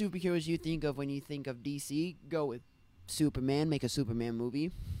superheroes you think of when you think of DC. Go with Superman. Make a Superman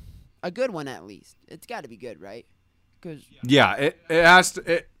movie, a good one at least. It's got to be good, right? Cause yeah, it has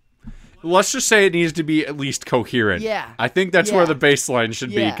to. Let's just say it needs to be at least coherent. Yeah, I think that's where the baseline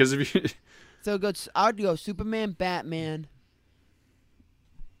should be. Because if you, so I'd go Superman, Batman.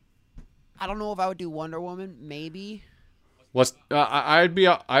 I don't know if I would do Wonder Woman. Maybe.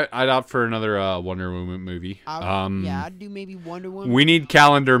 I'd opt for another Wonder Woman movie. I'd do maybe Wonder Woman. We need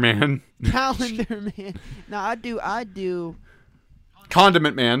Calendar Man. Calendar Man. No, I'd do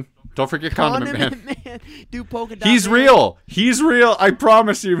Condiment Man. Don't forget Condiment Man. Do Polka Dot He's Man. real. He's real. I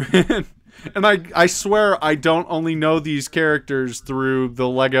promise you, man. And I swear I don't only know these characters through the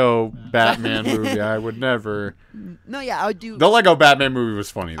Lego Batman movie. I would never. No, yeah, I would do. The Lego Batman movie was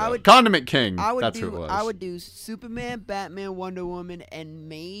funny though. Condiment King. That's who it was. I would do Superman, Batman, Wonder Woman, and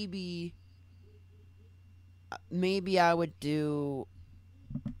maybe I would do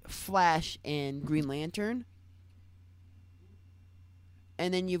Flash and Green Lantern.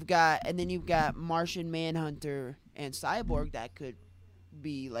 And then you've got Martian Manhunter and Cyborg that could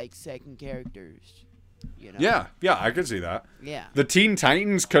be like second characters. Yeah, I could see that. Yeah. The Teen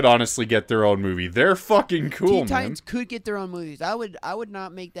Titans could honestly get their own movie. They're fucking cool, Teen Titans could get their own movies. I would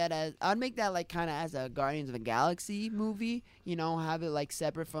not make that as I'd make that like kind of as a Guardians of the Galaxy movie. Have it like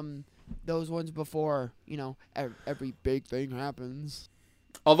separate from those ones before. Every big thing happens.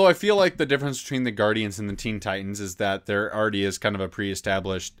 Although I feel like the difference between the Guardians and the Teen Titans is that there already is kind of a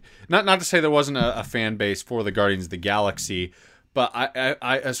pre-established. Not to say there wasn't a fan base for the Guardians of the Galaxy. But I,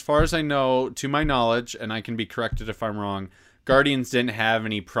 as far as I know, to my knowledge, and I can be corrected if I'm wrong, Guardians didn't have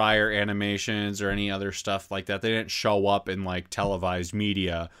any prior animations or any other stuff like that. They didn't show up in like televised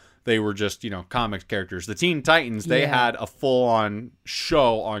media. They were just, comic characters. The Teen Titans, they had a full-on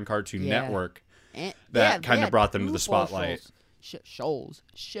show on Cartoon Network that kind of brought them to the spotlight. Shows.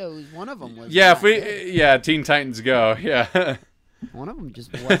 One of them was. Yeah, Teen Titans Go. Yeah. One of them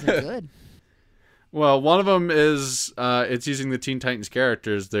just wasn't good. Well, one of them is it's using the Teen Titans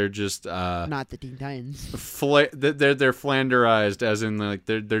characters. They're just not the Teen Titans. They're flanderized, as in like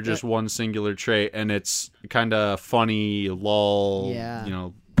they're just one singular trait, and it's kind of funny, lol. Yeah.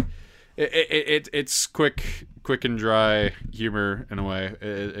 It's quick and dry humor in a way.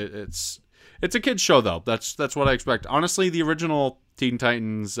 It's a kid's show though. That's what I expect. Honestly, the original Teen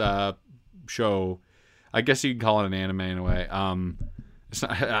Titans show, I guess you could call it an anime in a way. It's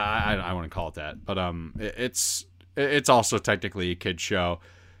not, I wouldn't call it that, but it's also technically a kid's show.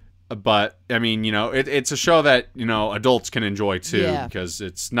 But I mean, it's a show that adults can enjoy too, because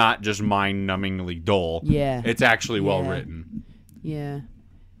it's not just mind-numbingly dull. Yeah, it's actually well written. Yeah.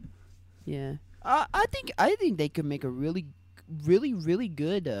 I think they could make a really, really, really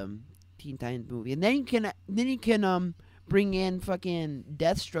good Teen Titans movie, and then you can bring in fucking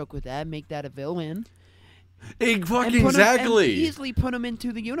Deathstroke with that, make that a villain. Exactly. And easily put them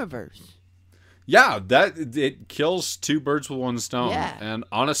into the universe. Yeah, it kills two birds with one stone. Yeah. And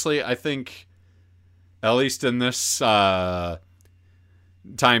honestly, I think, at least in this time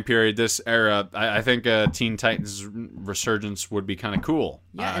period, this era, I think Teen Titans resurgence would be kind of cool.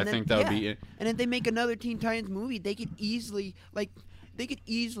 Yeah, I think that would be it. And if they make another Teen Titans movie, they could easily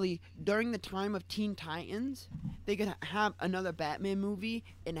during the time of Teen Titans, they could have another Batman movie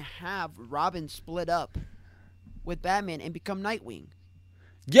and have Robin split up with Batman and become Nightwing.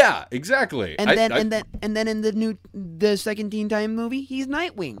 Yeah, exactly. And then in the second Teen Titans movie, he's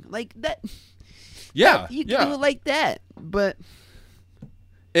Nightwing. Like that. Yeah, you can do it like that, but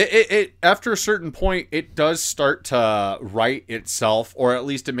It after a certain point, it does start to right itself, or at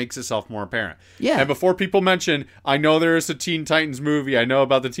least it makes itself more apparent. Yeah. And before people mention, I know there is a Teen Titans movie. I know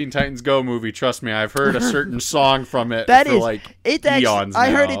about the Teen Titans Go movie. Trust me, I've heard a certain song from it That for is, like it's actually, eons I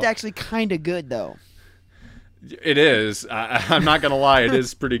heard now. it's actually kind of good though. It is. I'm not gonna lie. It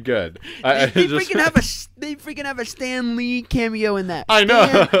is pretty good. They freaking have a Stan Lee cameo in that. I know.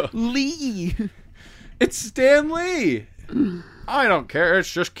 Stan Lee. It's Stan Lee. I don't care.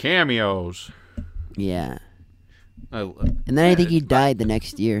 It's just cameos. Yeah. I, And then I think he died the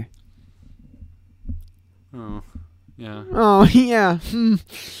next year. oh, yeah. Oh yeah.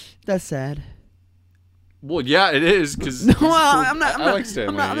 That's sad. Well, yeah, it is because No, I'm not. I like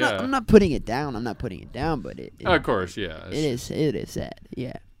Stan Lee. I'm not putting it down. I'm not putting it down, but Of course, yeah. it is sad.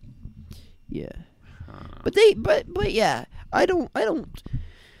 Yeah. Yeah. But yeah,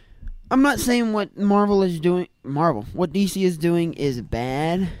 I'm not saying what Marvel is doing. What DC is doing is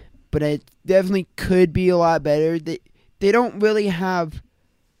bad, but it definitely could be a lot better. They don't really have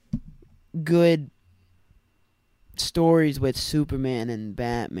good stories with Superman and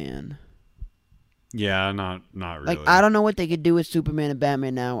Batman. Yeah, not really. Like, I don't know what they could do with Superman and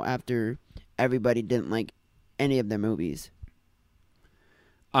Batman now after everybody didn't like any of their movies.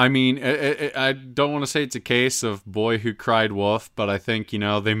 I mean, I don't want to say it's a case of boy who cried wolf, but I think,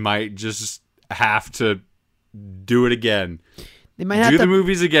 they might just have to do it again. They might have do to the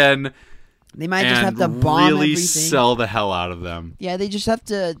movies again. They might just have to bomb really everything. sell the hell out of them. Yeah, they just have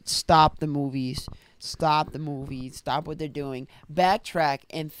to stop the movies. Stop what they're doing. Backtrack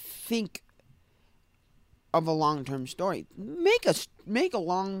and think of a long-term story. Make a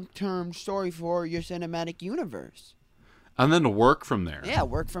long-term story for your cinematic universe. And then work from there. Yeah,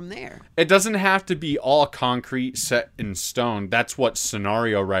 work from there. It doesn't have to be all concrete, set in stone. That's what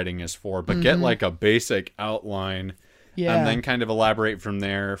scenario writing is for. But get like a basic outline, and then kind of elaborate from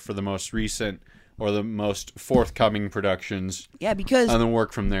there for the most recent or the most forthcoming productions. Yeah, because and then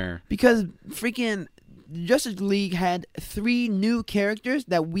work from there. Because freaking Justice League had 3 new characters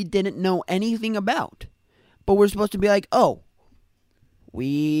that we didn't know anything about, but we're supposed to be like, oh,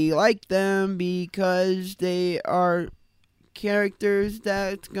 we like them because they are characters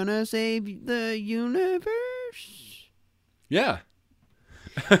that's gonna save the universe. Yeah.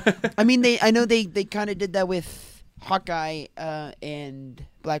 I mean, I know they kind of did that with Hawkeye and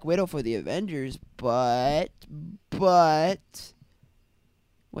Black Widow for the Avengers, but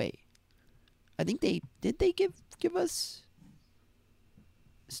wait, I think they give us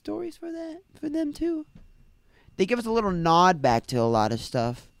stories for them too. They give us a little nod back to a lot of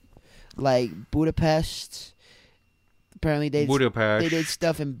stuff, like Budapest. Apparently they did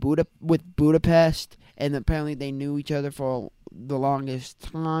stuff in with Budapest, and apparently they knew each other for the longest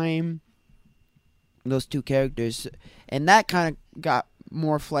time. Those 2 characters, and that kind of got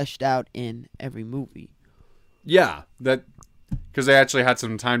more fleshed out in every movie. Yeah, that because they actually had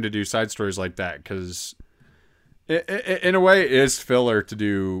some time to do side stories like that. Because in a way, it is filler to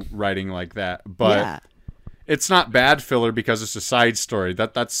do writing like that, but. Yeah. It's not bad filler because it's a side story.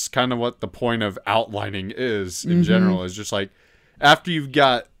 That's kind of what the point of outlining is in general. Is just like after you've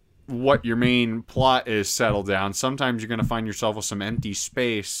got what your main plot is settled down, sometimes you're going to find yourself with some empty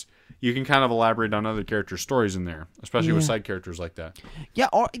space. You can kind of elaborate on other character stories in there, especially with side characters like that. Yeah,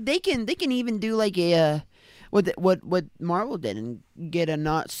 or they can even do like a what Marvel did and get a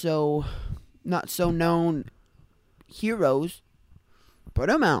not so known heroes, put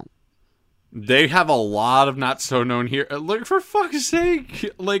them out. They have a lot of not so known here. Like, for fuck's sake,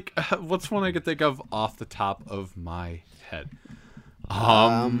 like, what's one I could think of off the top of my head?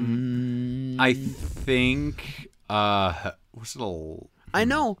 I think what's it all? I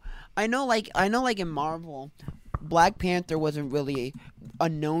know like in Marvel, Black Panther wasn't really a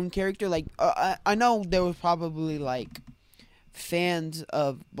known character. Like I know there was probably like fans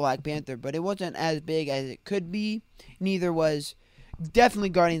of Black Panther, but it wasn't as big as it could be. Neither was definitely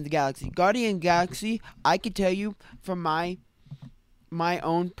Guardians of the Galaxy. Guardians of the Galaxy, I could tell you from my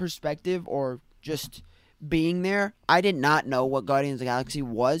own perspective or just being there, I did not know what Guardians of the Galaxy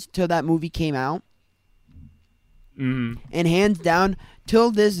was till that movie came out. And hands down,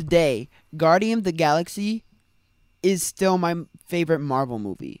 till this day, Guardians of the Galaxy is still my favorite Marvel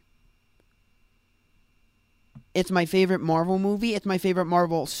movie. It's my favorite Marvel movie. It's my favorite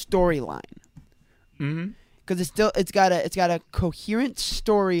Marvel storyline. Because it's got a coherent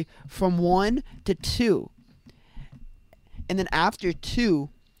story from 1 to 2, and then after 2,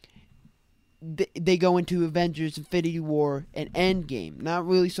 they go into Avengers: Infinity War and Endgame. Not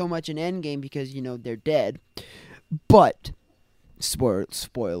really so much in Endgame because they're dead, but spoilers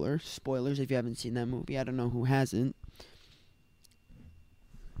if you haven't seen that movie. I don't know who hasn't.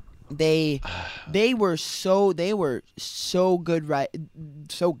 They were so good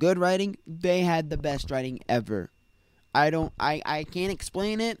writing. They had the best writing ever. I can't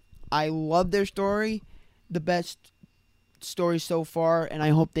explain it. I love their story, the best story so far, and I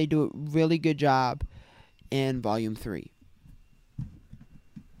hope they do a really good job in Volume 3.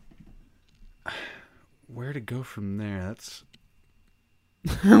 Where to go from there? That's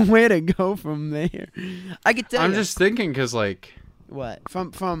Where to go from there? I could tell I'm you. just thinking because, like, What?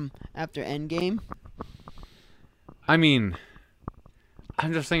 From after Endgame? I mean,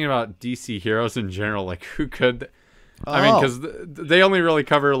 I'm just thinking about DC heroes in general. Like, who could? I mean, because they only really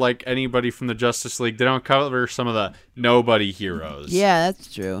cover like anybody from the Justice League. They don't cover some of the nobody heroes. Yeah,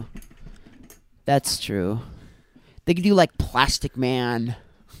 that's true. That's true. They could do like Plastic Man.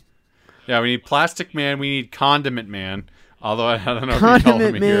 Yeah, we need Plastic Man. We need Condiment Man. Although I don't know if you call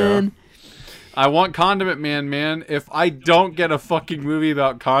him a hero. I want Condiment Man, man. If I don't get a fucking movie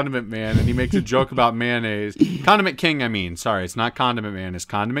about Condiment Man and he makes a joke about mayonnaise. Condiment King, I mean. Sorry, it's not Condiment Man. It's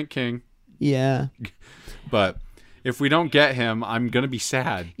Condiment King. Yeah. But if we don't get him, I'm going to be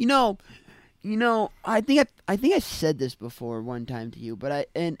sad. You know, I think I said this before one time to you, but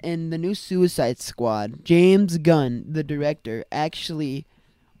in the new Suicide Squad, James Gunn, the director, actually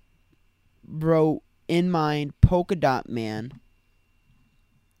wrote in mind Polka Dot Man.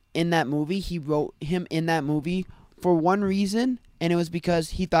 In that movie, he wrote him in that movie for one reason, and it was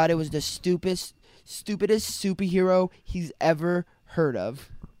because he thought it was the stupidest superhero he's ever heard of.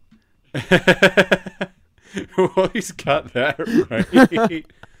 Well, he's got that right.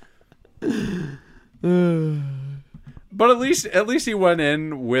 But at least he went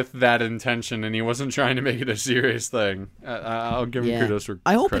in with that intention, and he wasn't trying to make it a serious thing. I'll give him kudos for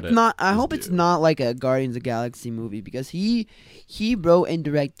I hope credit. it's not. I hope it's not like a Guardians of the Galaxy movie, because he wrote and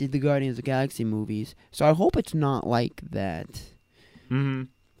directed the Guardians of the Galaxy movies. So I hope it's not like that. Mm-hmm.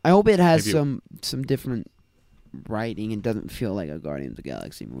 I hope it has Maybe. some different writing and doesn't feel like a Guardians of the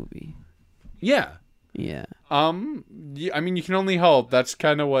Galaxy movie. Yeah. Yeah. I mean, you can only hope. That's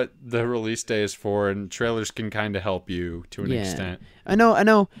kind of what the release day is for, and trailers can kind of help you to an extent. I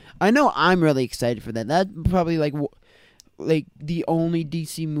know. I'm really excited for that. That's probably like the only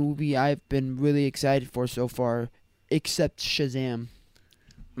DC movie I've been really excited for so far, except Shazam.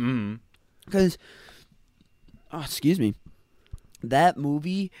 Mm. Because, excuse me, that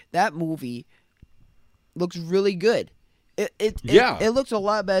movie looks really good. It looks a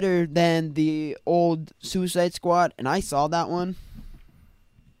lot better than the old Suicide Squad, and I saw that one.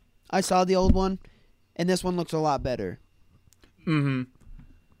 I saw the old one, and this one looks a lot better. Mm-hmm.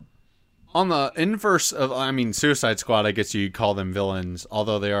 On the inverse of, I mean, Suicide Squad, I guess you call them villains,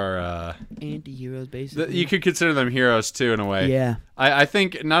 although they are anti-heroes, basically. You could consider them heroes too, in a way. Yeah. I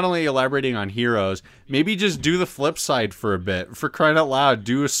think not only elaborating on heroes, maybe just do the flip side for a bit. For crying out loud,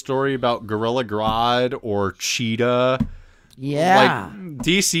 do a story about Gorilla Grodd or Cheetah. Yeah. Like,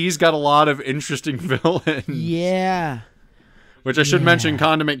 DC's got a lot of interesting villains. Yeah. Which I should mention,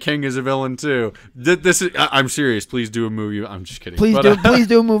 Condiment King is a villain too. This is, I'm serious. Please do a movie. I'm just kidding. Please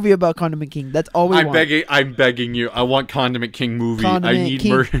do a movie about Condiment King. That's all we want. I'm begging you. I want Condiment King movie. Condiment I need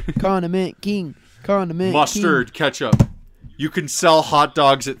King. Condiment King. Condiment mustard, ketchup. You can sell hot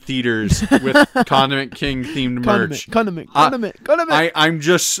dogs at theaters with Condiment King themed merch. Condiment. I'm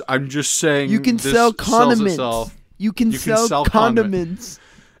just saying. You can this sell sells condiments. itself. You can sell condiments.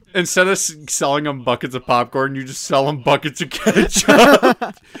 Instead of selling them buckets of popcorn, you just sell them buckets of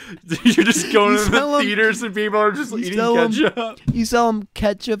ketchup. You're just going to the theaters and people are just eating ketchup. You sell them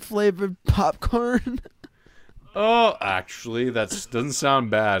ketchup-flavored popcorn. Oh, actually, that doesn't sound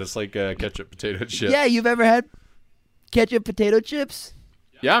bad. It's like ketchup potato chips. Yeah, you've ever had ketchup potato chips?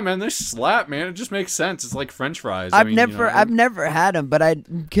 Yeah, man, they slap, man. It just makes sense. It's like French fries. I've never had them, but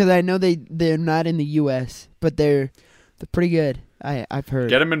because I know they're not in the U.S., but they're pretty good. I've heard.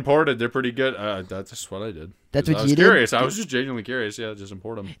 Get them imported. They're pretty good. That's what I did. That's what I you was did? curious. I was just genuinely curious. Yeah, just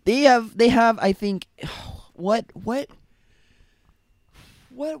import them. They have. I think. What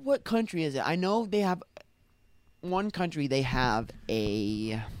country is it? I know they have. One country they have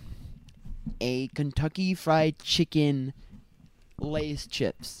a Kentucky Fried Chicken Lay's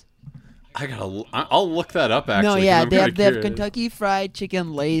chips. I'll look that up. Actually, No, yeah, they have Kentucky Kentucky Fried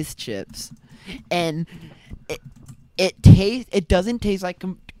Chicken Lay's chips, and it doesn't taste like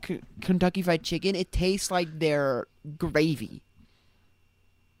Kentucky Fried Chicken. It tastes like their gravy.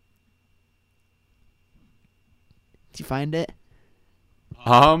 Did you find it?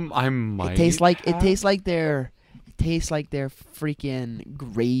 I might. It tastes like their freaking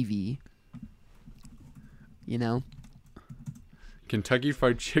gravy. You know? Kentucky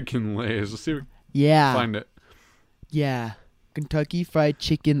Fried Chicken Lay's. Let's see if we Yeah. can find it. Yeah. Kentucky Fried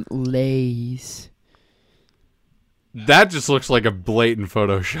Chicken Lays. That just looks like a blatant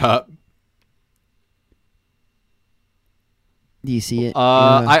Photoshop. Do you see it?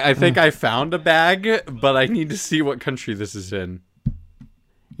 I think I found a bag, but I need to see what country this is in.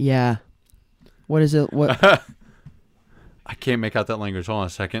 Yeah. What is it? What? I can't make out that language. Hold on a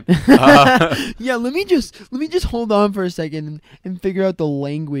second. Yeah, let me just hold on for a second and figure out the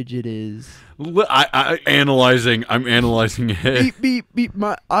language it is. I'm analyzing it. Beep beep beep.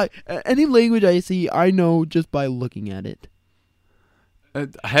 Any language I see, I know just by looking at it.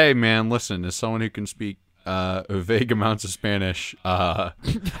 Hey man, listen, as someone who can speak vague amounts of Spanish,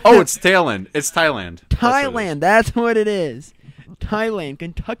 it's Thailand. It's Thailand. Thailand, that's what it is. Thailand,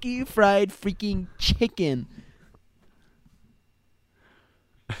 Kentucky Fried freaking Chicken.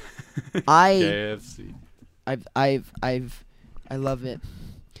 KFC. I love it.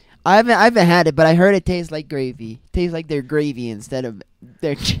 I haven't had it, but I heard it tastes like gravy. Tastes like their gravy instead of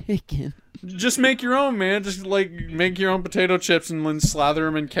their chicken. Just make your own, man. Just like make your own potato chips and then slather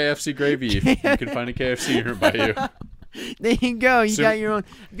them in KFC gravy if you can find a KFC nearby you. There you go. You got your own.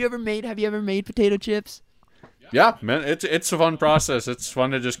 Have you ever made potato chips? Yeah, man. It's a fun process. It's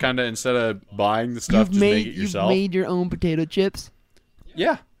fun to just kind of, instead of buying the stuff, make it yourself. You've made your own potato chips?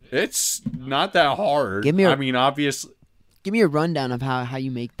 Yeah. It's not that hard. Obviously. Give me a rundown of how you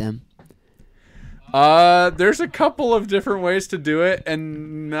make them. There's a couple of different ways to do it,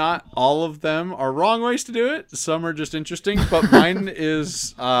 and not all of them are wrong ways to do it. Some are just interesting, but mine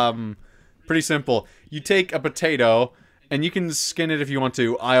is pretty simple. You take a potato, and you can skin it if you want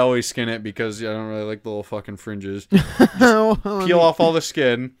to. I always skin it because I don't really like the little fucking fringes. Peel off all the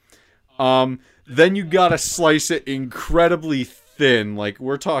skin. Then you gotta slice it incredibly thin. Like,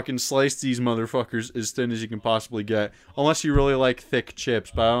 we're talking slice these motherfuckers as thin as you can possibly get, unless you really like thick chips,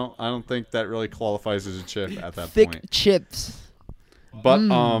 but I don't think that really qualifies as a chip at that point. Thick chips. But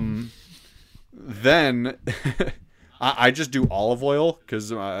then I just do olive oil,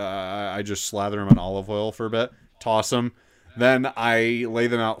 because I just slather them in olive oil for a bit, toss them, then I lay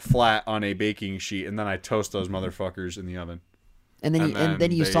them out flat on a baking sheet, and then I toast those motherfuckers in the oven. And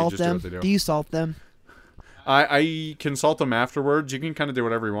then you salt them? Do you salt them? I can salt them afterwards. You can kind of do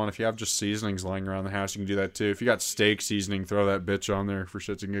whatever you want. If you have just seasonings lying around the house, you can do that too. If you got steak seasoning, throw that bitch on there for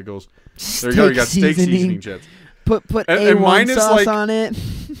shits and giggles. There you go. You got steak seasoning chips. Put A1 sauce on it.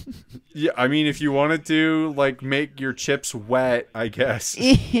 Yeah, I mean, if you wanted to, like, make your chips wet, I guess.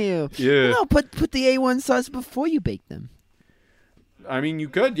 Ew. Yeah. No, put the A1 sauce before you bake them. I mean, you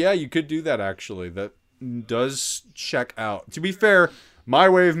could. Yeah, you could do that, actually. That does check out. To be fair, my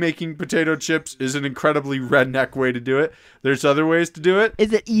way of making potato chips is an incredibly redneck way to do it. There's other ways to do it.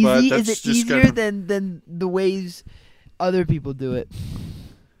 Is it easy? Is it easier than the ways other people do it?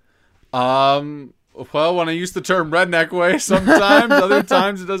 Well, when I use the term redneck way, sometimes, other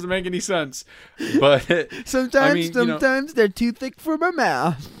times it doesn't make any sense. But sometimes they're too thick for my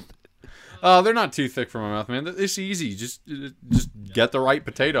mouth. They're not too thick for my mouth, man. It's easy. Just get the right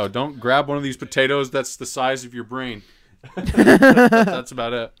potato. Don't grab one of these potatoes that's the size of your brain. That's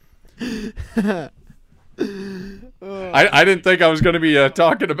about it. I didn't think I was going to be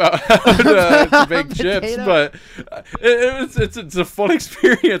talking about how to bake chips, but it's a fun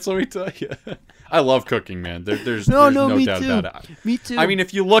experience. Let me tell you, I love cooking, man. There's no doubt about it. Me too. I mean,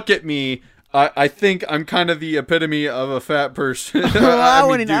 if you look at me, I think I'm kind of the epitome of a fat person. I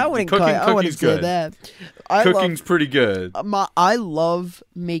wouldn't say that. Cooking's pretty good. I love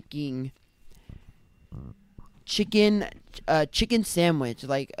making chicken sandwich,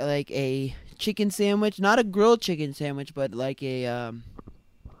 like a chicken sandwich, not a grilled chicken sandwich, but like a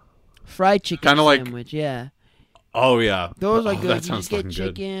fried chicken kind of sandwich. Yeah. Oh yeah. Those are good. That you sounds just get fucking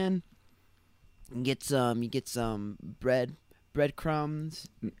chicken. You get some breadcrumbs.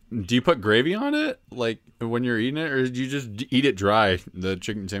 Do you put gravy on it, like when you're eating it, or do you just eat it dry? The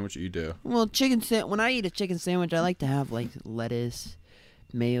chicken sandwich that you do. Well, when I eat a chicken sandwich, I like to have like lettuce,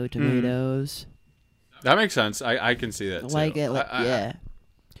 mayo, tomatoes. That makes sense. I can see that too. Yeah.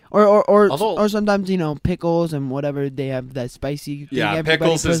 Or sometimes, pickles and whatever, they have that spicy thing. Yeah,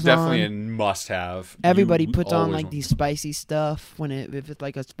 pickles is definitely a must-have. Everybody puts on like the spicy stuff if it's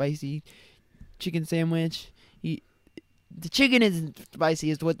like a spicy chicken sandwich. The chicken isn't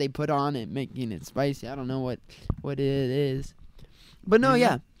spicy; it's what they put on it, making it spicy. I don't know what it is, but no,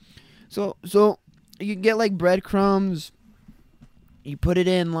 yeah. So you get like breadcrumbs. You put it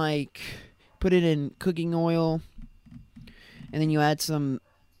in cooking oil, and then you add some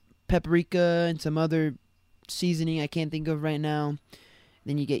paprika and some other seasoning I can't think of right now.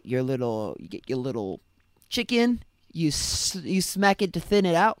 Then you get your little chicken. You smack it to thin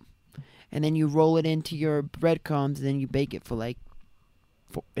it out, and then you roll it into your breadcrumbs, and then you bake it for like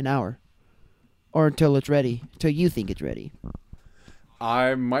an hour, or until it's ready, until you think it's ready.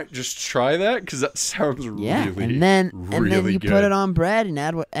 I might just try that because that sounds Yeah, really, and then you good. put it on bread and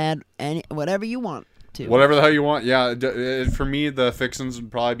add whatever you want to. Whatever the hell you want. Yeah, for me, the fixins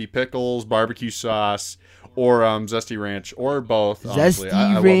would probably be pickles, barbecue sauce, or zesty ranch, or both. Honestly, Zesty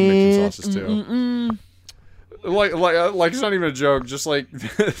I love mixing sauces too. Mm-mm-mm. Like it's not even a joke. Just like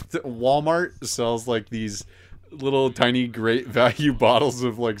Walmart sells like these little tiny great value bottles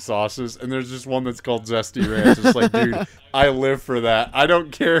of like sauces, and there's just one that's called Zesty Ranch. It's like, dude, I live for that. I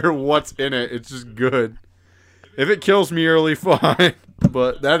don't care what's in it. It's just good. If it kills me early, fine.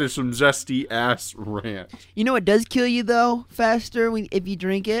 But that is some zesty ass ranch. You know what does kill you though faster if you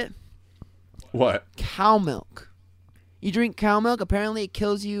drink it? What? Cow milk. You drink cow milk, apparently it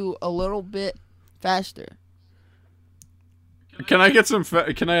kills you a little bit faster. Can I get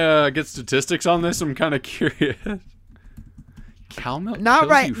get statistics on this? I'm kind of curious. Cow milk? Not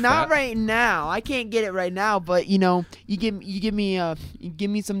kills right, you not fat? right now. I can't get it right now, but you give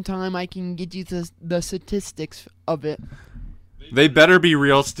me some time. I can get you the statistics of it. They better be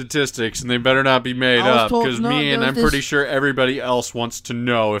real statistics, and they better not be made I was up. told- Because no, me and there I'm was pretty this- sure everybody else wants to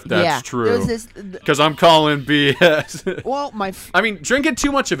know if that's Yeah, true. there's this. Because I'm calling BS. Well, I mean, drinking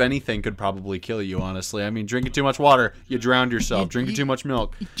too much of anything could probably kill you, honestly. I mean, drinking too much water, you drowned yourself. Drinking too much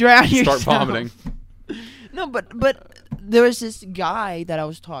milk, drown you start yourself. vomiting. No, but there was this guy that I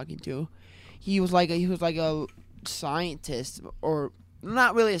was talking to. He was like a scientist, or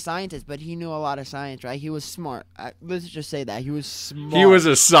not really a scientist, but he knew a lot of science, right? He was smart. Let's just say that he was smart. He was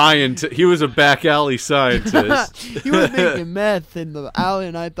a scientist. He was a back alley scientist. He was making meth in the alley,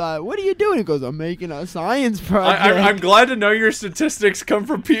 and I thought, "What are you doing?" He goes, "I'm making a science project." I'm glad to know your statistics come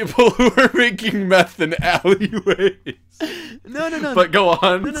from people who are making meth in alleyways. No. But go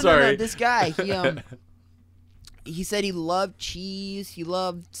on. No. Sorry. This guy, he said he loved cheese. He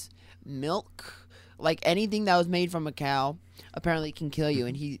loved milk, like anything that was made from a cow. Apparently, can kill you.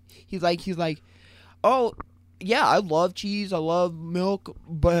 And he's like, oh yeah, I love cheese. I love milk.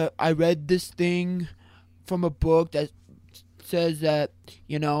 But I read this thing from a book that says that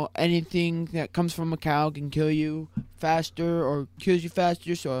anything that comes from a cow can kill you faster or kills you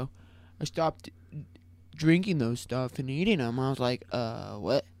faster. So I stopped drinking those stuff and eating them. I was like,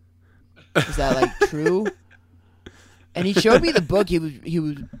 what? Is that like true? And he showed me the book he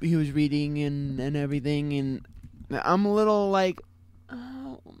was reading and everything, and I'm a little like,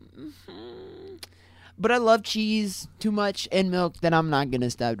 but I love cheese too much and milk that I'm not gonna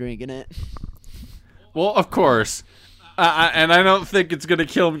stop drinking it. Well, of course. And I don't think it's going to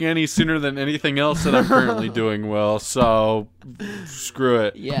kill me any sooner than anything else that I'm currently doing well. So, screw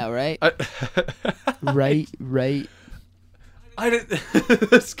it. Yeah, right. Right.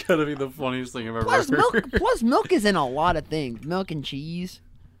 That's gotta be the funniest thing I've ever heard. Plus, milk is in a lot of things. Milk and cheese.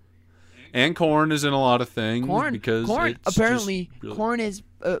 And corn is in a lot of things. Corn It's apparently just really... corn is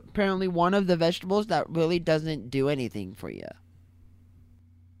apparently one of the vegetables that really doesn't do anything for you.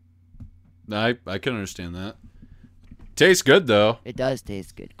 I can understand that. Tastes good though. It does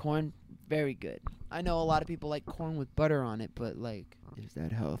taste good. Corn, very good. I know a lot of people like corn with butter on it, but like, is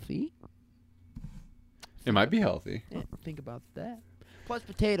that healthy? It might be healthy. Yeah, think about that. Plus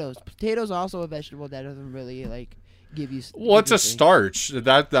potatoes. Potatoes also a vegetable that doesn't really like give you. Well, it's a things. starch.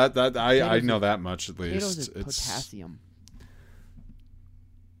 I know that much at Potatoes least. is potassium.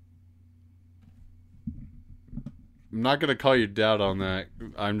 I'm not gonna call you doubt on that.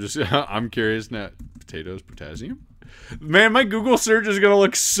 I'm curious now. Potatoes, potassium. Man, my Google search is gonna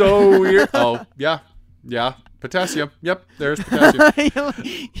look so weird. Oh yeah, potassium. Yep, there's potassium.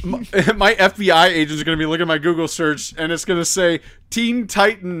 My FBI agent is gonna be looking at my Google search, and it's gonna say Teen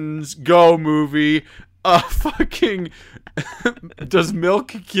Titans Go movie. Fucking does milk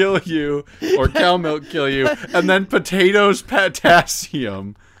kill you or cow milk kill you? And then potatoes,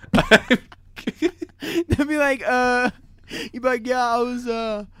 potassium. They'll be like, you'd be like, yeah, I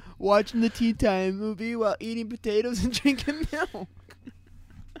was watching the Teen Time movie while eating potatoes and drinking milk.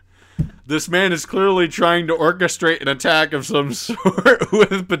 This man is clearly trying to orchestrate an attack of some sort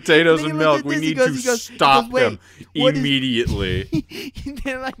with potatoes and milk. We need to stop him immediately.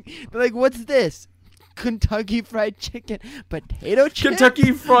 They're like, what's this? Kentucky Fried Chicken, potato chips?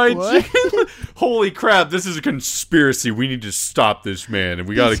 Kentucky Fried Chicken? Holy crap, this is a conspiracy. We need to stop this man, and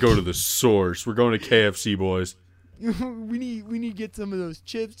we got to go to the source. We're going to KFC, boys. we need to get some of those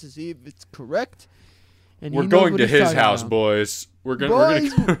chips to see if it's correct. And we're going to his house, boys. We're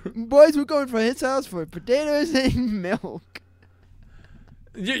going for his house for potatoes and milk.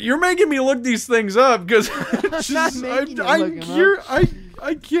 You're making me look these things up because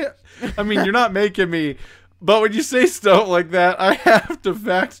I can't. I mean, you're not making me. But when you say stuff like that, I have to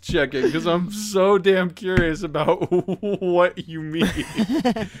fact check it because I'm so damn curious about what you mean.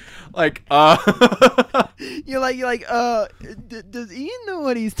 Like, You're like, does Ian know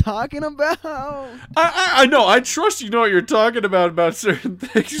what he's talking about? I know. I trust you know what you're talking about certain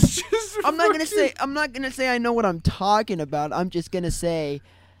things. Just I'm not gonna say I know what I'm talking about. I'm just gonna say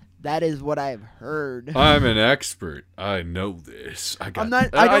that is what I've heard. I'm an expert. I know this. I'm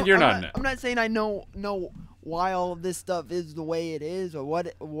not saying I know why all of this stuff is the way it is or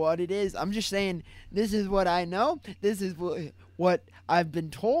what it is. I'm just saying this is what I know. This is what I've been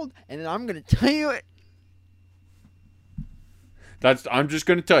told, and I'm gonna tell you it. I'm just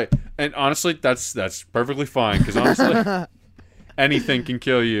gonna tell you, and honestly, that's perfectly fine because honestly, anything can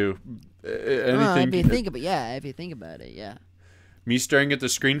kill you. Anything. If you think about it, yeah. Me staring at the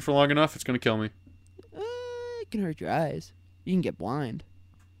screen for long enough, it's gonna kill me. It can hurt your eyes. You can get blind.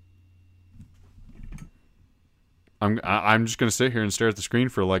 I'm just gonna sit here and stare at the screen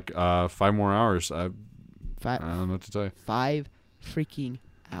for like 5 more hours. I don't know what to tell you. 5 freaking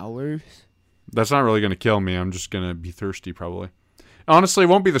hours. That's not really gonna kill me. I'm just gonna be thirsty probably. Honestly, it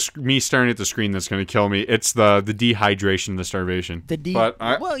won't be me staring at the screen that's gonna kill me. It's the dehydration, the starvation.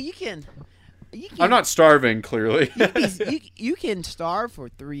 Well, you can. I'm not starving. Clearly, you can starve for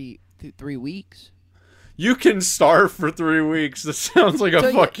 3 weeks. You can starve for 3 weeks. This sounds like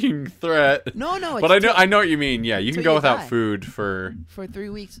a fucking threat. No. But I know what you mean. Yeah, you can go without food for 3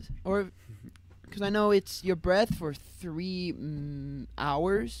 weeks, or because I know it's your breath for 3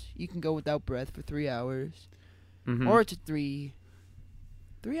 hours. You can go without breath for 3 hours, or it's 3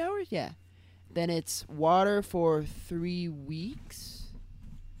 hours. Yeah. Then it's water for 3 weeks,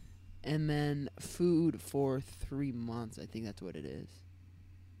 and then food for 3 months. I think that's what it is.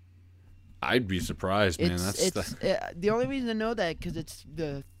 I'd be surprised, man. The only reason I know that because it's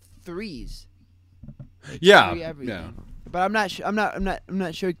the threes. Yeah, yeah. But I'm not sure. I'm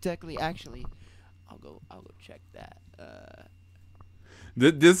not sure exactly. Actually, I'll go check that.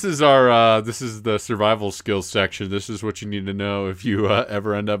 This is the survival skills section. This is what you need to know if you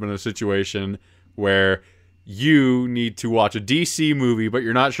ever end up in a situation where you need to watch a DC movie, but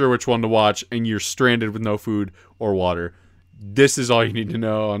you're not sure which one to watch, and you're stranded with no food or water. This is all you need to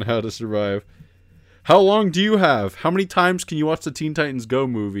know on how to survive. How long do you have? How many times can you watch the Teen Titans Go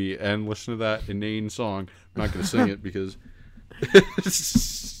movie and listen to that inane song? I'm not going to sing it because...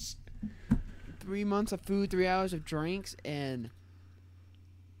 3 months of food, 3 hours of drinks, and...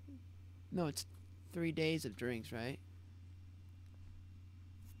 No, it's 3 days of drinks, right?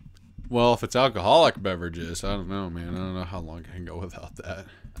 Well, if it's alcoholic beverages, I don't know, man. I don't know how long I can go without that.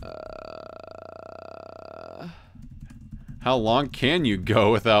 How long can you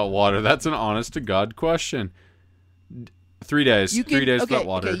go without water? That's an honest-to-God question. 3 days. 3 days without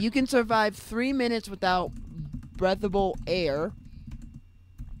water. Okay, you can survive 3 minutes without breathable air.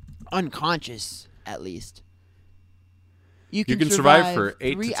 Unconscious, at least. You can survive for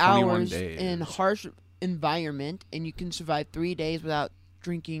 8 to 21 days in harsh environment, and you can survive 3 days without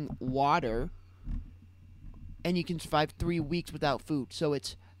drinking water, and you can survive 3 weeks without food. So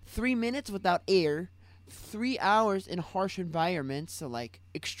it's 3 minutes without air, 3 hours in harsh environments, so like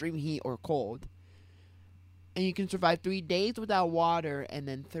extreme heat or cold, and you can survive 3 days without water, and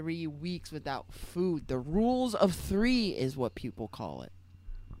then 3 weeks without food. The rules of 3 is what people call it.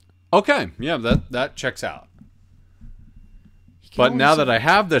 Okay, yeah, that checks out. But now that I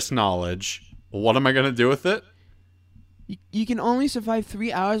have this knowledge, what am I going to do with it? You can only survive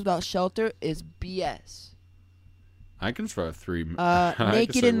 3 hours without shelter is BS. I can survive 3.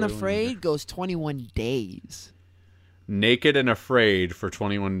 Naked and Afraid goes 21 days. Naked and Afraid for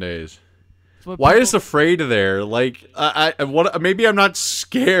 21 days. Why is afraid there? Like, what? Maybe I'm not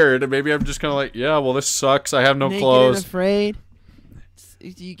scared. Maybe I'm just kind of like, yeah, well, this sucks. I have no clothes. Naked and Afraid.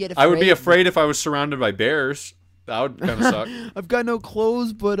 You get afraid. I would be afraid if I was surrounded by bears. That would kind of suck. I've got no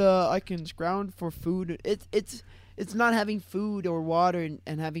clothes, but I can scrounge for food. It's not having food or water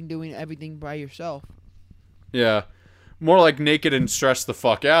and doing everything by yourself. Yeah, more like naked and stressed the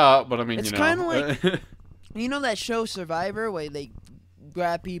fuck out. But I mean, it's kind of like you know that show Survivor where they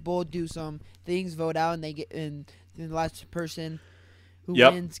grab people, do some things, vote out, and the last person who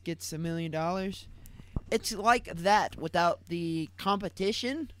wins gets $1 million. It's like that without the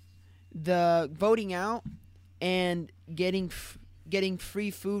competition, the voting out, and getting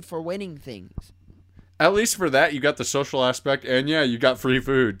free food for winning things. At least for that, you got the social aspect, and yeah, you got free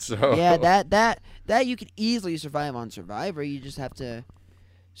food. So yeah, that you could easily survive on Survivor. You just have to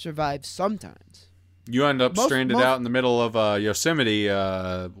survive sometimes. You end up stranded out in the middle of Yosemite.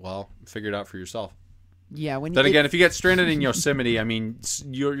 Well, figure it out for yourself. Yeah, when Then again, if you get stranded in Yosemite, I mean,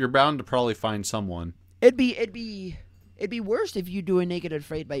 you're bound to probably find someone. it'd be worse if you do a Naked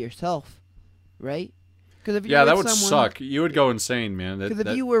Afraid by yourself, right? Because if Yeah, that would suck. You would go insane, man. Because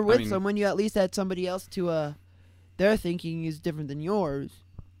if you were with someone, you at least had somebody else to their thinking is different than yours.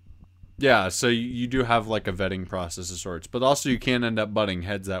 Yeah, so you do have like a vetting process of sorts, but also you can end up butting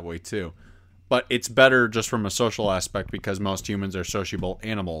heads that way too. But it's better just from a social aspect because most humans are sociable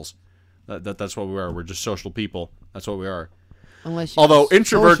animals. That's what we are. We're just social people. That's what we are. Although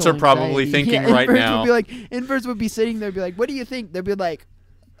introverts are probably thinking right now. Introverts would be sitting there and be like, what do you think? They'd be like,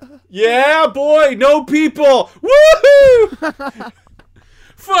 yeah, boy, no people. Woohoo!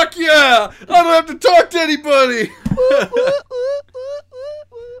 Fuck yeah! I don't have to talk to anybody.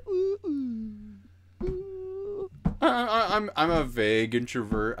 I'm a vague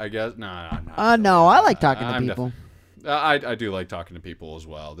introvert, I guess. No, I like talking to people. I do like talking to people as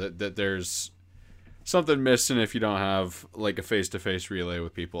well. That there's something missing if you don't have like a face-to-face relay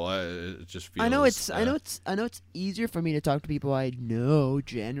with people. It just feels. I know it's easier for me to talk to people I know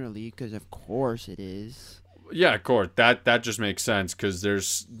generally because of course it is. Yeah, of course. That just makes sense because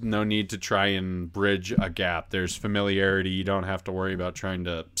there's no need to try and bridge a gap. There's familiarity. You don't have to worry about trying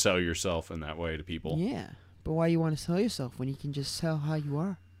to sell yourself in that way to people. Yeah, but why you want to sell yourself when you can just sell how you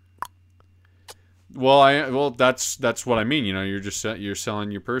are? Well, that's what I mean. You know, you're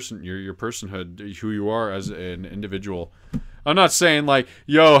selling your personhood, who you are as an individual. I'm not saying like,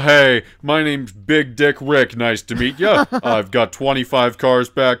 yo, hey, my name's Big Dick Rick. Nice to meet ya. I've got 25 cars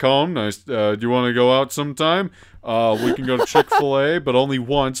back home. Nice. Do you want to go out sometime? We can go to Chick-fil-A, but only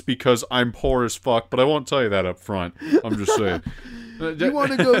once because I'm poor as fuck. But I won't tell you that up front. I'm just saying. You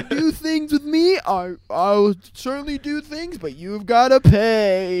want to go do things with me? I'll certainly do things, but you've got to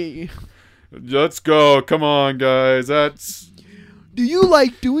pay. Let's go. Come on, guys. Do you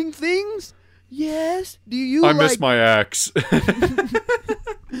like doing things? Yes. Do you I miss my ex.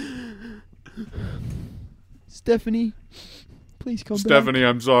 Stephanie, please come back. Stephanie,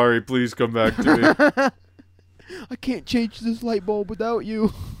 I'm sorry. Please come back to me. I can't change this light bulb without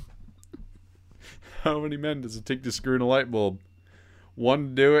you. How many men does it take to screw in a light bulb? 1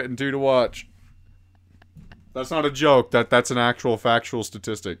 to do it and 2 to watch. That's not a joke. That's an actual factual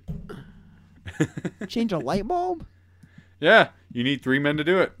statistic. Change a light bulb? Yeah, you need 3 men to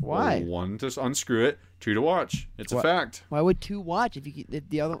do it. Why? 1 to unscrew it, 2 to watch. It's a fact. Why would 2 watch if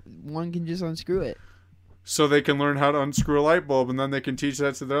the other one can just unscrew it? So they can learn how to unscrew a light bulb, and then they can teach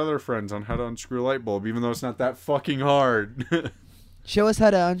that to their other friends on how to unscrew a light bulb, even though it's not that fucking hard. Show us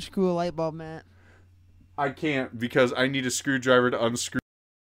how to unscrew a light bulb, Matt. I can't because I need a screwdriver to unscrew.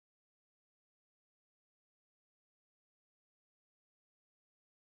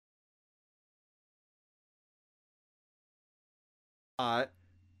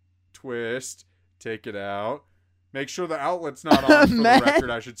 Twist, take it out. Make sure the outlet's not on for the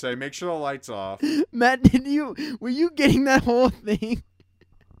record, I should say. Make sure the light's off. Matt, were you getting that whole thing?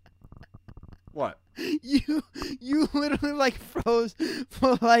 What? You literally like froze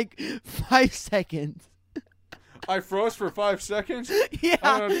for like 5 seconds. I froze for 5 seconds? Yeah.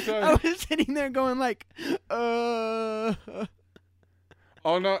 I was sitting there going like, Oh,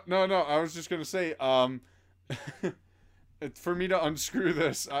 no. I was just going to say, for me to unscrew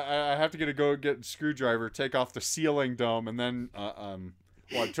this, I have to get a screwdriver, take off the ceiling dome, and then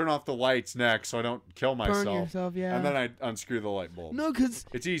turn off the lights next so I don't kill myself. Burn yourself, yeah. And then I unscrew the light bulb. No, because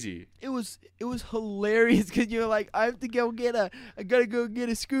it's easy. It was hilarious because you're like, I gotta go get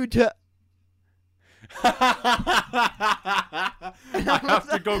a screwdriver. I have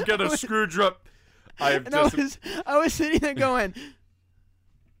to go get a screwdriver. I was sitting there going,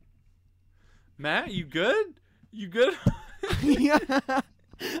 Matt, you good? You good? Yeah.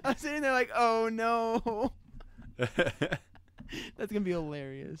 I'm sitting there like, oh no. That's gonna be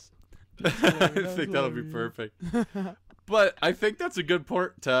hilarious. I think that'll be perfect. But I think that's a good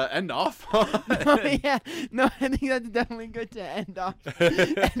part to end off on. I think that's definitely good to end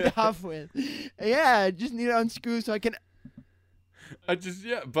off with. Yeah, I just need to unscrew so I can.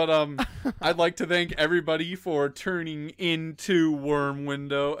 I'd like to thank everybody for turning into Worm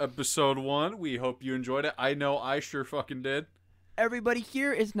Window episode 1. We hope you enjoyed it. I know I sure fucking did. Everybody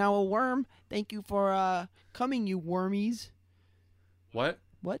here is now a worm. Thank you for coming, you wormies. What?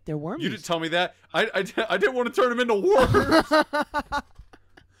 What? They're wormies. You didn't tell me that. I didn't want to turn them into worms.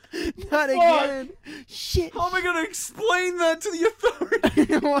 Not again. Shit. How am I going to explain that to the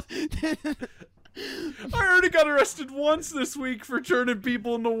authorities? I already got arrested once this week for turning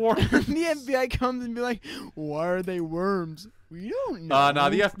people into worms. The FBI comes and be like, why are they worms? We don't know. Nah,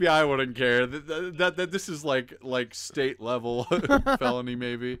 the FBI wouldn't care. That this is like state level felony,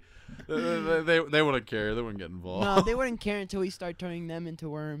 maybe. They wouldn't care. They wouldn't get involved. No, they wouldn't care until we start turning them into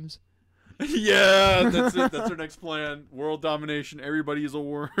worms. Yeah, that's it. That's our next plan. World domination. Everybody is a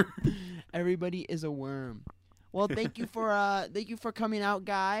worm. Everybody is a worm. Well, thank you for coming out,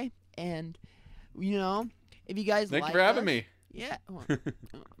 Guy. And you know, if you guys Thank like you for having us- me. Yeah.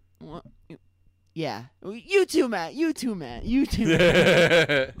 Yeah. You too, Matt. You too, Matt. You too.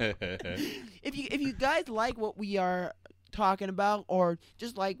 Matt. If you guys like what we are talking about, or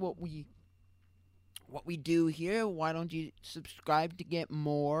just like what we do here, why don't you subscribe to get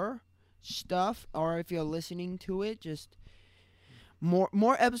more stuff? Or if you're listening to it, just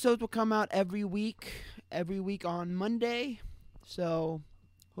more episodes will come out every week on Monday. So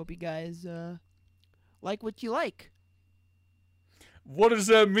hope you guys like what you like. What does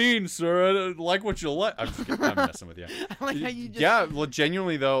that mean, sir? I don't like what you like. I'm just kidding. I'm messing with you. I like how you just Yeah, well,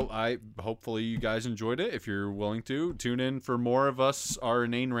 genuinely though, hopefully you guys enjoyed it. If you're willing to tune in for more of us, our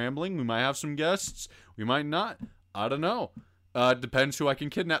inane rambling. We might have some guests. We might not. I don't know. Depends who I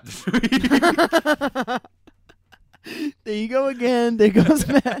can kidnap this week. There you go again. There goes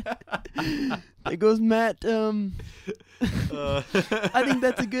Matt. There goes Matt. I think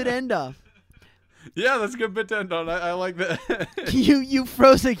that's a good end off. Yeah, that's a good bit to end on. I like that. You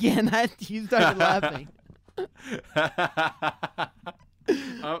froze again. You started laughing.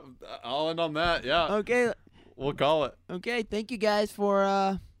 I'll end on that. Yeah. Okay. We'll call it. Okay. Thank you guys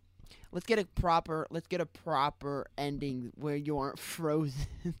for let's get a proper ending where you aren't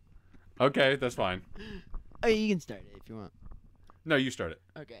frozen. Okay, that's fine. Oh, you can start it if you want. No, you start it.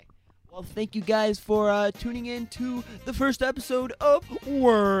 Okay. Well, thank you guys for tuning in to the first episode of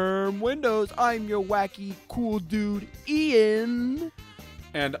Worm Windows. I'm your wacky, cool dude, Ian.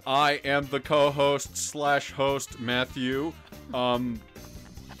 And I am the co-host / host, Matthew. I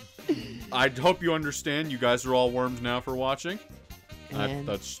hope you understand. You guys are all worms now for watching. And,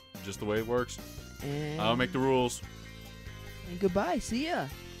 That's just the way it works. and, I don't make the rules. and goodbye. See ya.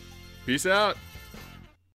 Peace out.